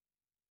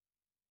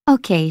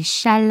 Okay,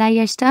 shall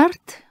I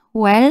start?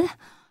 Well,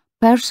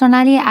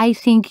 personally, I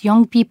think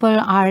young people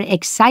are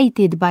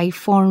excited by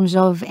forms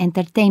of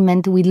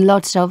entertainment with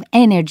lots of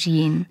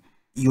energy in.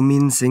 You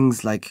mean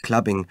things like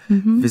clubbing,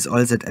 with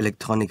all that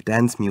electronic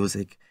dance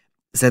music.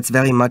 That's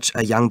very much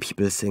a young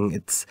people thing.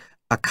 It's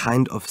a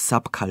kind of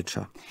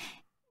subculture.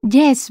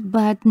 Yes,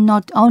 but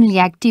not only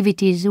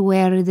activities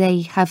where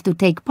they have to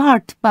take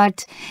part,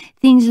 but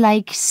things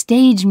like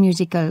stage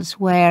musicals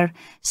where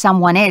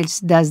someone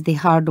else does the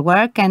hard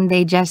work and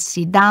they just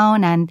sit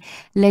down and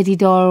let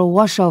it all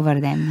wash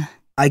over them.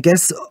 I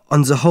guess,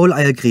 on the whole,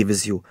 I agree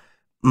with you.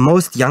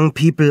 Most young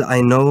people I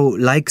know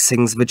like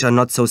things which are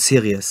not so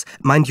serious.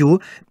 Mind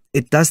you,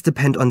 it does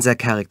depend on their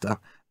character.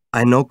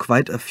 I know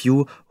quite a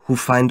few who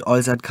find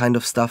all that kind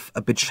of stuff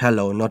a bit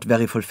shallow, not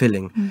very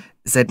fulfilling.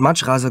 They'd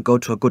much rather go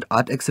to a good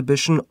art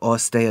exhibition or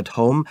stay at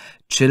home,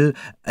 chill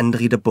and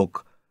read a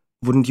book.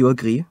 Wouldn't you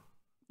agree?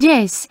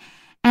 Yes,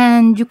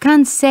 and you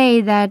can't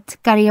say that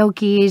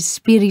karaoke is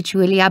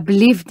spiritually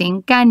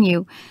uplifting, can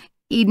you?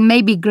 It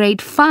may be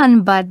great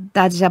fun, but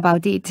that's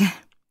about it.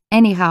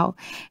 Anyhow,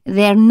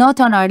 they're not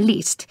on our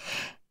list.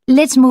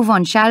 Let's move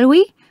on, shall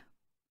we?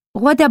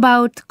 What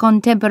about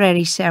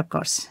contemporary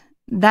circus?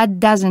 That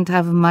doesn't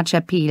have much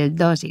appeal,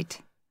 does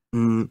it?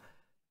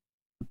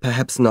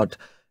 Perhaps not.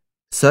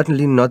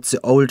 Certainly not the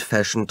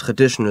old-fashioned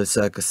traditional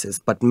circuses,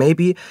 but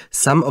maybe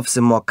some of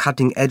the more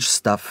cutting-edge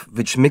stuff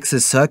which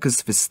mixes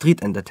circus with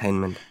street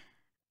entertainment.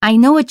 I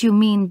know what you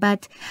mean,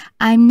 but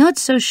I'm not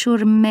so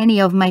sure many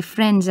of my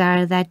friends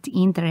are that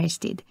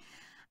interested.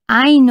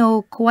 I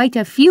know quite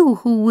a few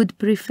who would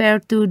prefer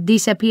to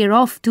disappear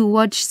off to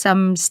watch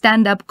some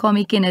stand-up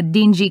comic in a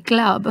dingy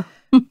club.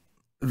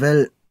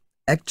 Well,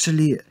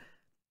 actually,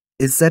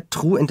 is that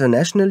true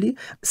internationally?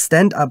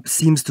 Stand-up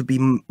seems to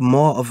be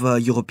more of a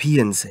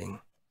European thing.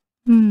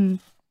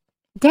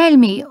 Tell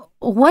me,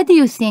 what do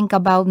you think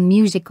about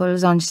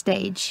musicals on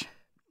stage?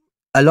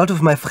 A lot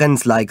of my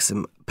friends like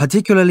them,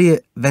 particularly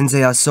when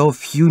there are so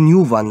few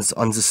new ones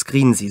on the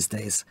screen these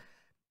days.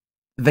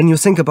 When you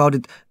think about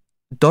it,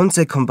 don't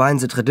they combine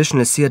the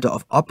traditional theatre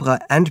of opera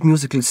and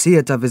musical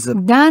theatre with a...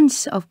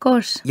 Dance, of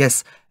course.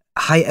 Yes,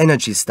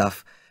 high-energy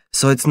stuff.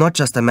 So it's not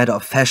just a matter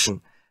of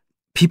fashion.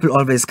 People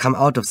always come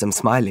out of them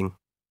smiling.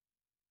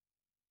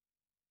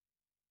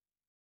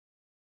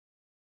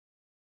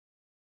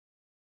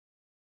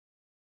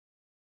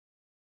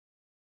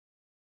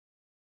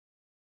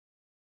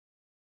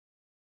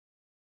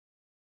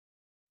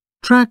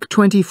 Track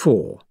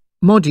 24,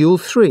 Module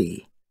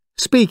 3,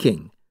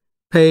 Speaking,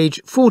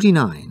 page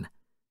 49,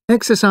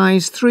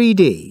 Exercise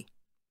 3D.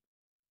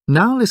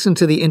 Now listen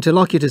to the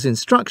interlocutor's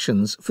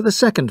instructions for the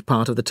second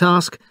part of the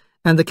task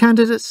and the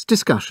candidate's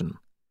discussion.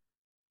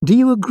 Do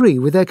you agree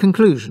with their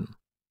conclusion?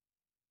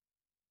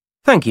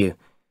 Thank you.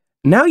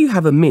 Now you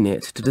have a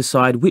minute to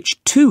decide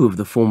which two of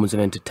the forms of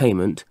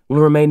entertainment will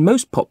remain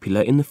most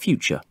popular in the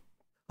future.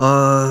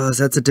 Oh,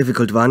 that's a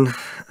difficult one.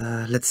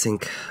 Let's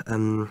think.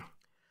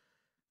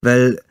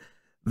 Well,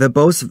 we're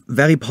both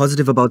very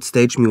positive about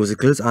stage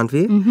musicals, aren't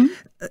we?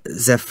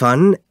 They're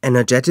fun,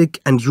 energetic,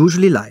 and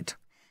usually light.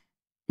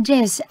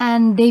 Yes,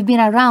 and they've been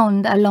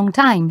around a long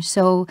time,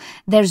 so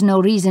there's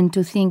no reason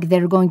to think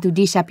they're going to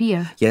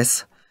disappear.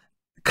 Yes.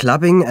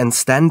 Clubbing and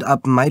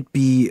stand-up might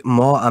be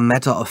more a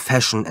matter of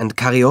fashion, and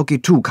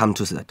karaoke too come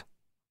to that.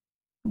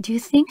 Do you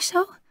think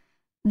so?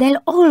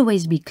 There'll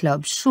always be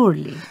clubs,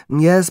 surely.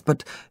 Yes,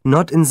 but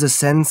not in the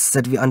sense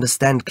that we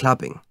understand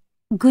clubbing.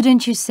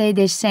 Couldn't you say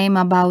the same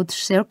about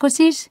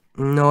circuses?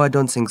 No, I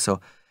don't think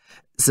so.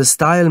 The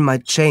style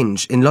might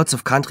change. In lots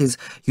of countries,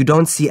 you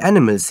don't see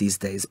animals these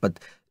days, but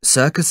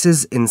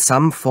circuses in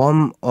some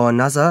form or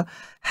another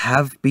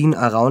have been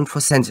around for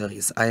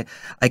centuries. I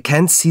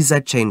can't see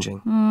that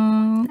changing.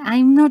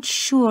 I'm not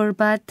sure,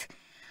 but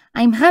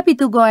I'm happy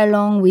to go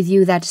along with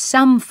you that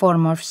some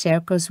form of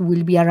circus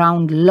will be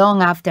around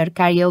long after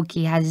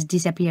karaoke has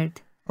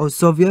disappeared. Oh,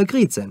 so we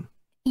agreed then?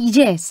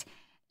 Yes.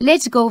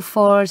 Let's go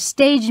for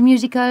stage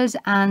musicals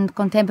and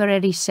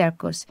contemporary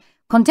circus.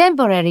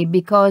 Contemporary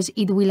because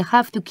it will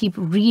have to keep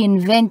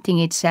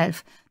reinventing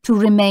itself to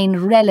remain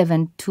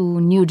relevant to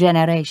new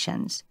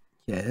generations.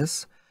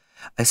 Yes,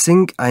 I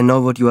think I know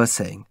what you are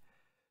saying.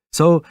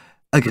 So,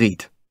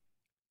 agreed.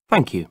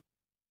 Thank you.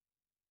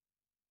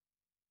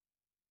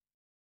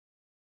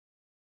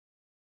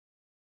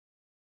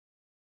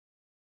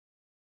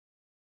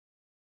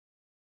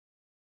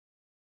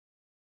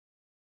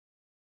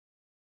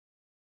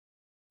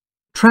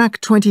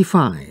 Track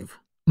 25,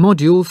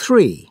 Module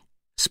 3,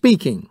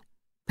 Speaking,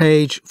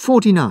 page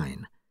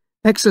 49,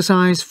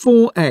 Exercise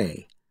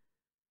 4A.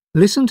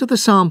 Listen to the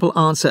sample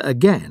answer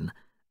again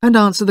and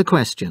answer the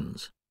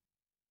questions.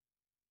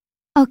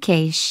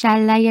 Okay,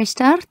 shall I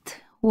start?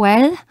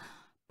 Well,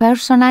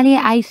 personally,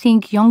 I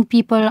think young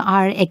people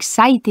are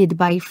excited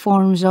by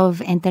forms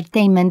of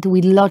entertainment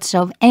with lots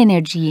of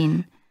energy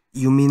in.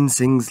 You mean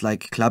things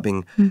like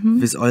clubbing,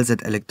 with all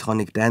that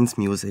electronic dance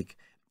music.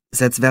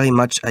 That's very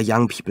much a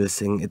young people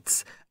thing.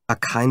 It's a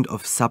kind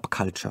of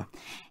subculture.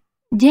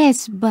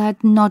 Yes,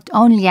 but not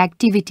only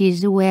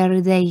activities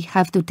where they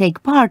have to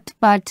take part,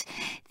 but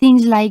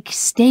things like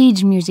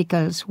stage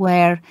musicals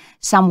where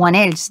someone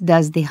else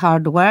does the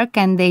hard work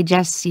and they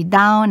just sit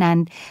down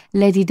and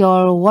let it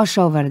all wash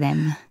over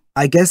them.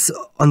 I guess,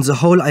 on the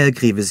whole, I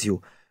agree with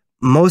you.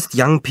 Most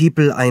young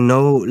people I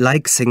know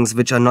like things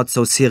which are not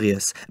so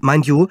serious.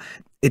 Mind you,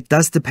 it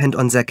does depend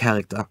on their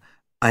character.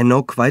 I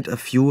know quite a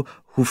few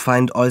who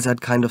find all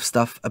that kind of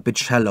stuff a bit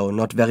shallow,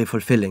 not very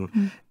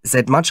fulfilling.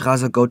 They'd much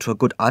rather go to a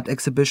good art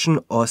exhibition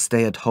or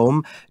stay at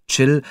home,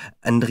 chill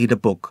and read a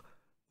book.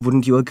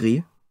 Wouldn't you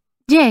agree?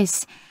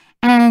 Yes,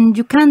 and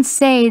you can't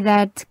say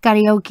that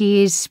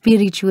karaoke is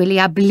spiritually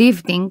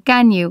uplifting,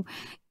 can you?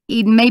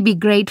 It may be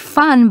great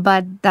fun,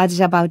 but that's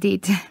about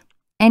it.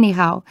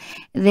 Anyhow,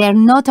 they're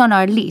not on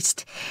our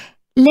list.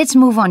 Let's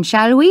move on,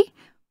 shall we?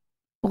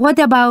 What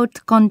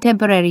about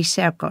contemporary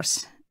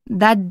circus?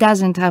 That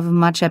doesn't have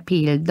much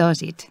appeal,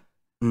 does it?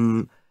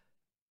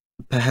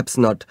 Perhaps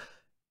not.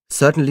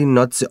 Certainly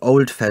not the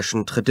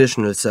old-fashioned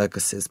traditional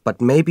circuses,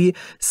 but maybe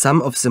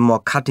some of the more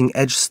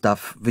cutting-edge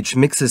stuff which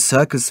mixes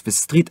circus with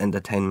street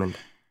entertainment.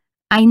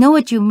 I know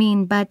what you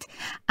mean, but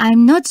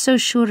I'm not so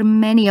sure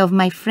many of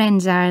my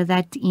friends are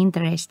that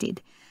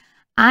interested.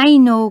 I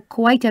know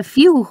quite a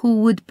few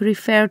who would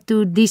prefer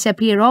to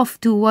disappear off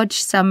to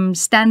watch some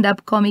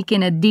stand-up comic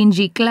in a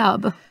dingy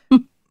club.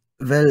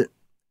 Well,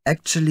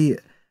 actually,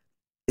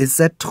 is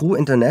that true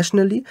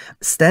internationally?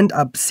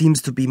 Stand-up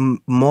seems to be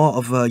more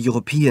of a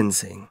European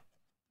thing.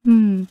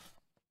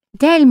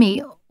 Tell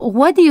me,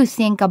 what do you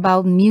think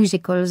about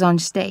musicals on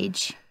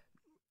stage?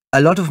 A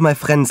lot of my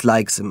friends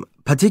like them,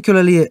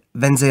 particularly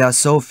when there are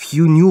so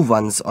few new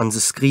ones on the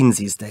screen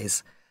these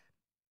days.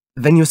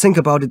 When you think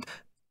about it,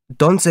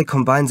 don't they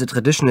combine the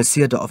traditional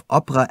theatre of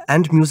opera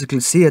and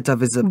musical theatre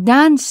with the...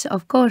 Dance,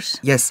 of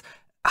course. Yes,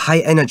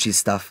 high-energy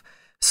stuff.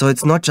 So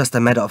it's not just a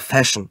matter of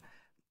fashion.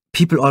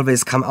 People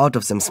always come out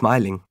of them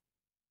smiling.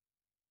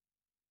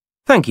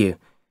 Thank you.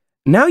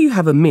 Now you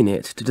have a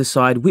minute to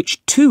decide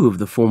which two of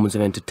the forms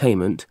of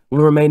entertainment will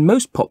remain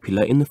most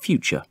popular in the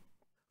future.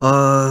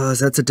 Oh,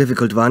 that's a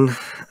difficult one.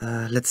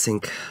 Let's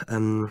think.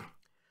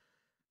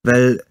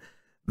 Well,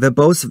 we're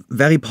both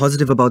very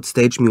positive about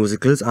stage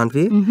musicals, aren't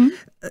we?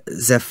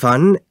 They're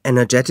fun,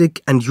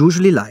 energetic, and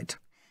usually light.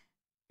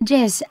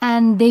 Yes,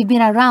 and they've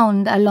been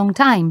around a long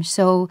time,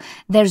 so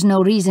there's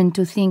no reason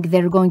to think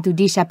they're going to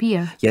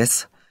disappear.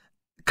 Yes.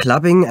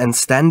 Clubbing and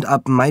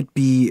stand-up might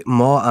be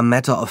more a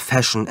matter of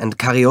fashion, and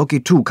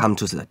karaoke too come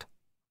to that.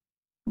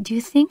 Do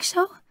you think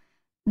so?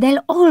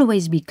 There'll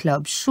always be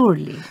clubs,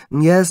 surely.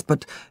 Yes,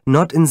 but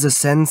not in the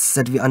sense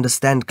that we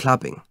understand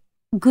clubbing.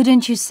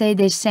 Couldn't you say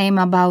the same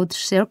about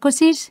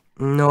circuses?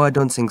 No, I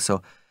don't think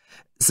so.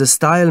 The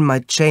style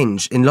might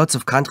change. In lots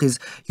of countries,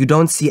 you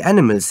don't see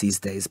animals these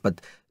days,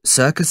 but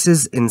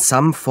circuses in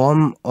some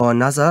form or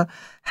another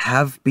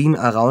have been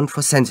around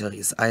for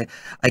centuries. I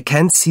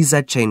can't see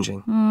that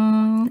changing.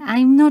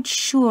 I'm not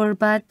sure,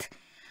 but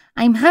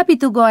I'm happy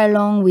to go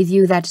along with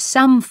you that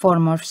some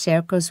form of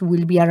circus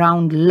will be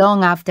around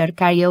long after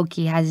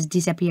karaoke has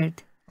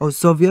disappeared. Oh,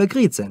 so we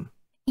agreed then?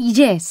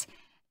 Yes.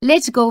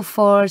 Let's go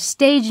for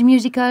stage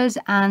musicals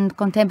and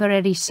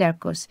contemporary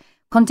circus.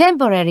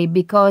 Contemporary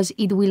because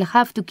it will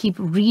have to keep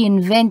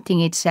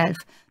reinventing itself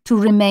to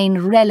remain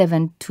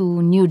relevant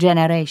to new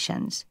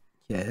generations.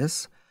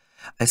 Yes,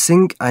 I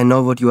think I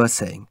know what you are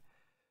saying.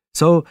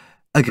 So,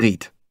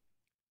 agreed.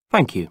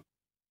 Thank you.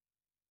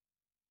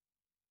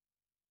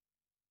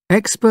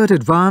 Expert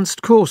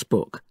Advanced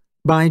Coursebook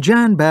by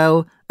Jan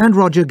Bell and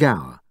Roger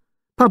Gower.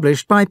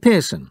 Published by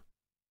Pearson.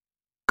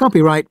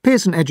 Copyright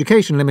Pearson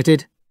Education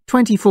Limited,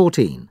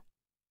 2014.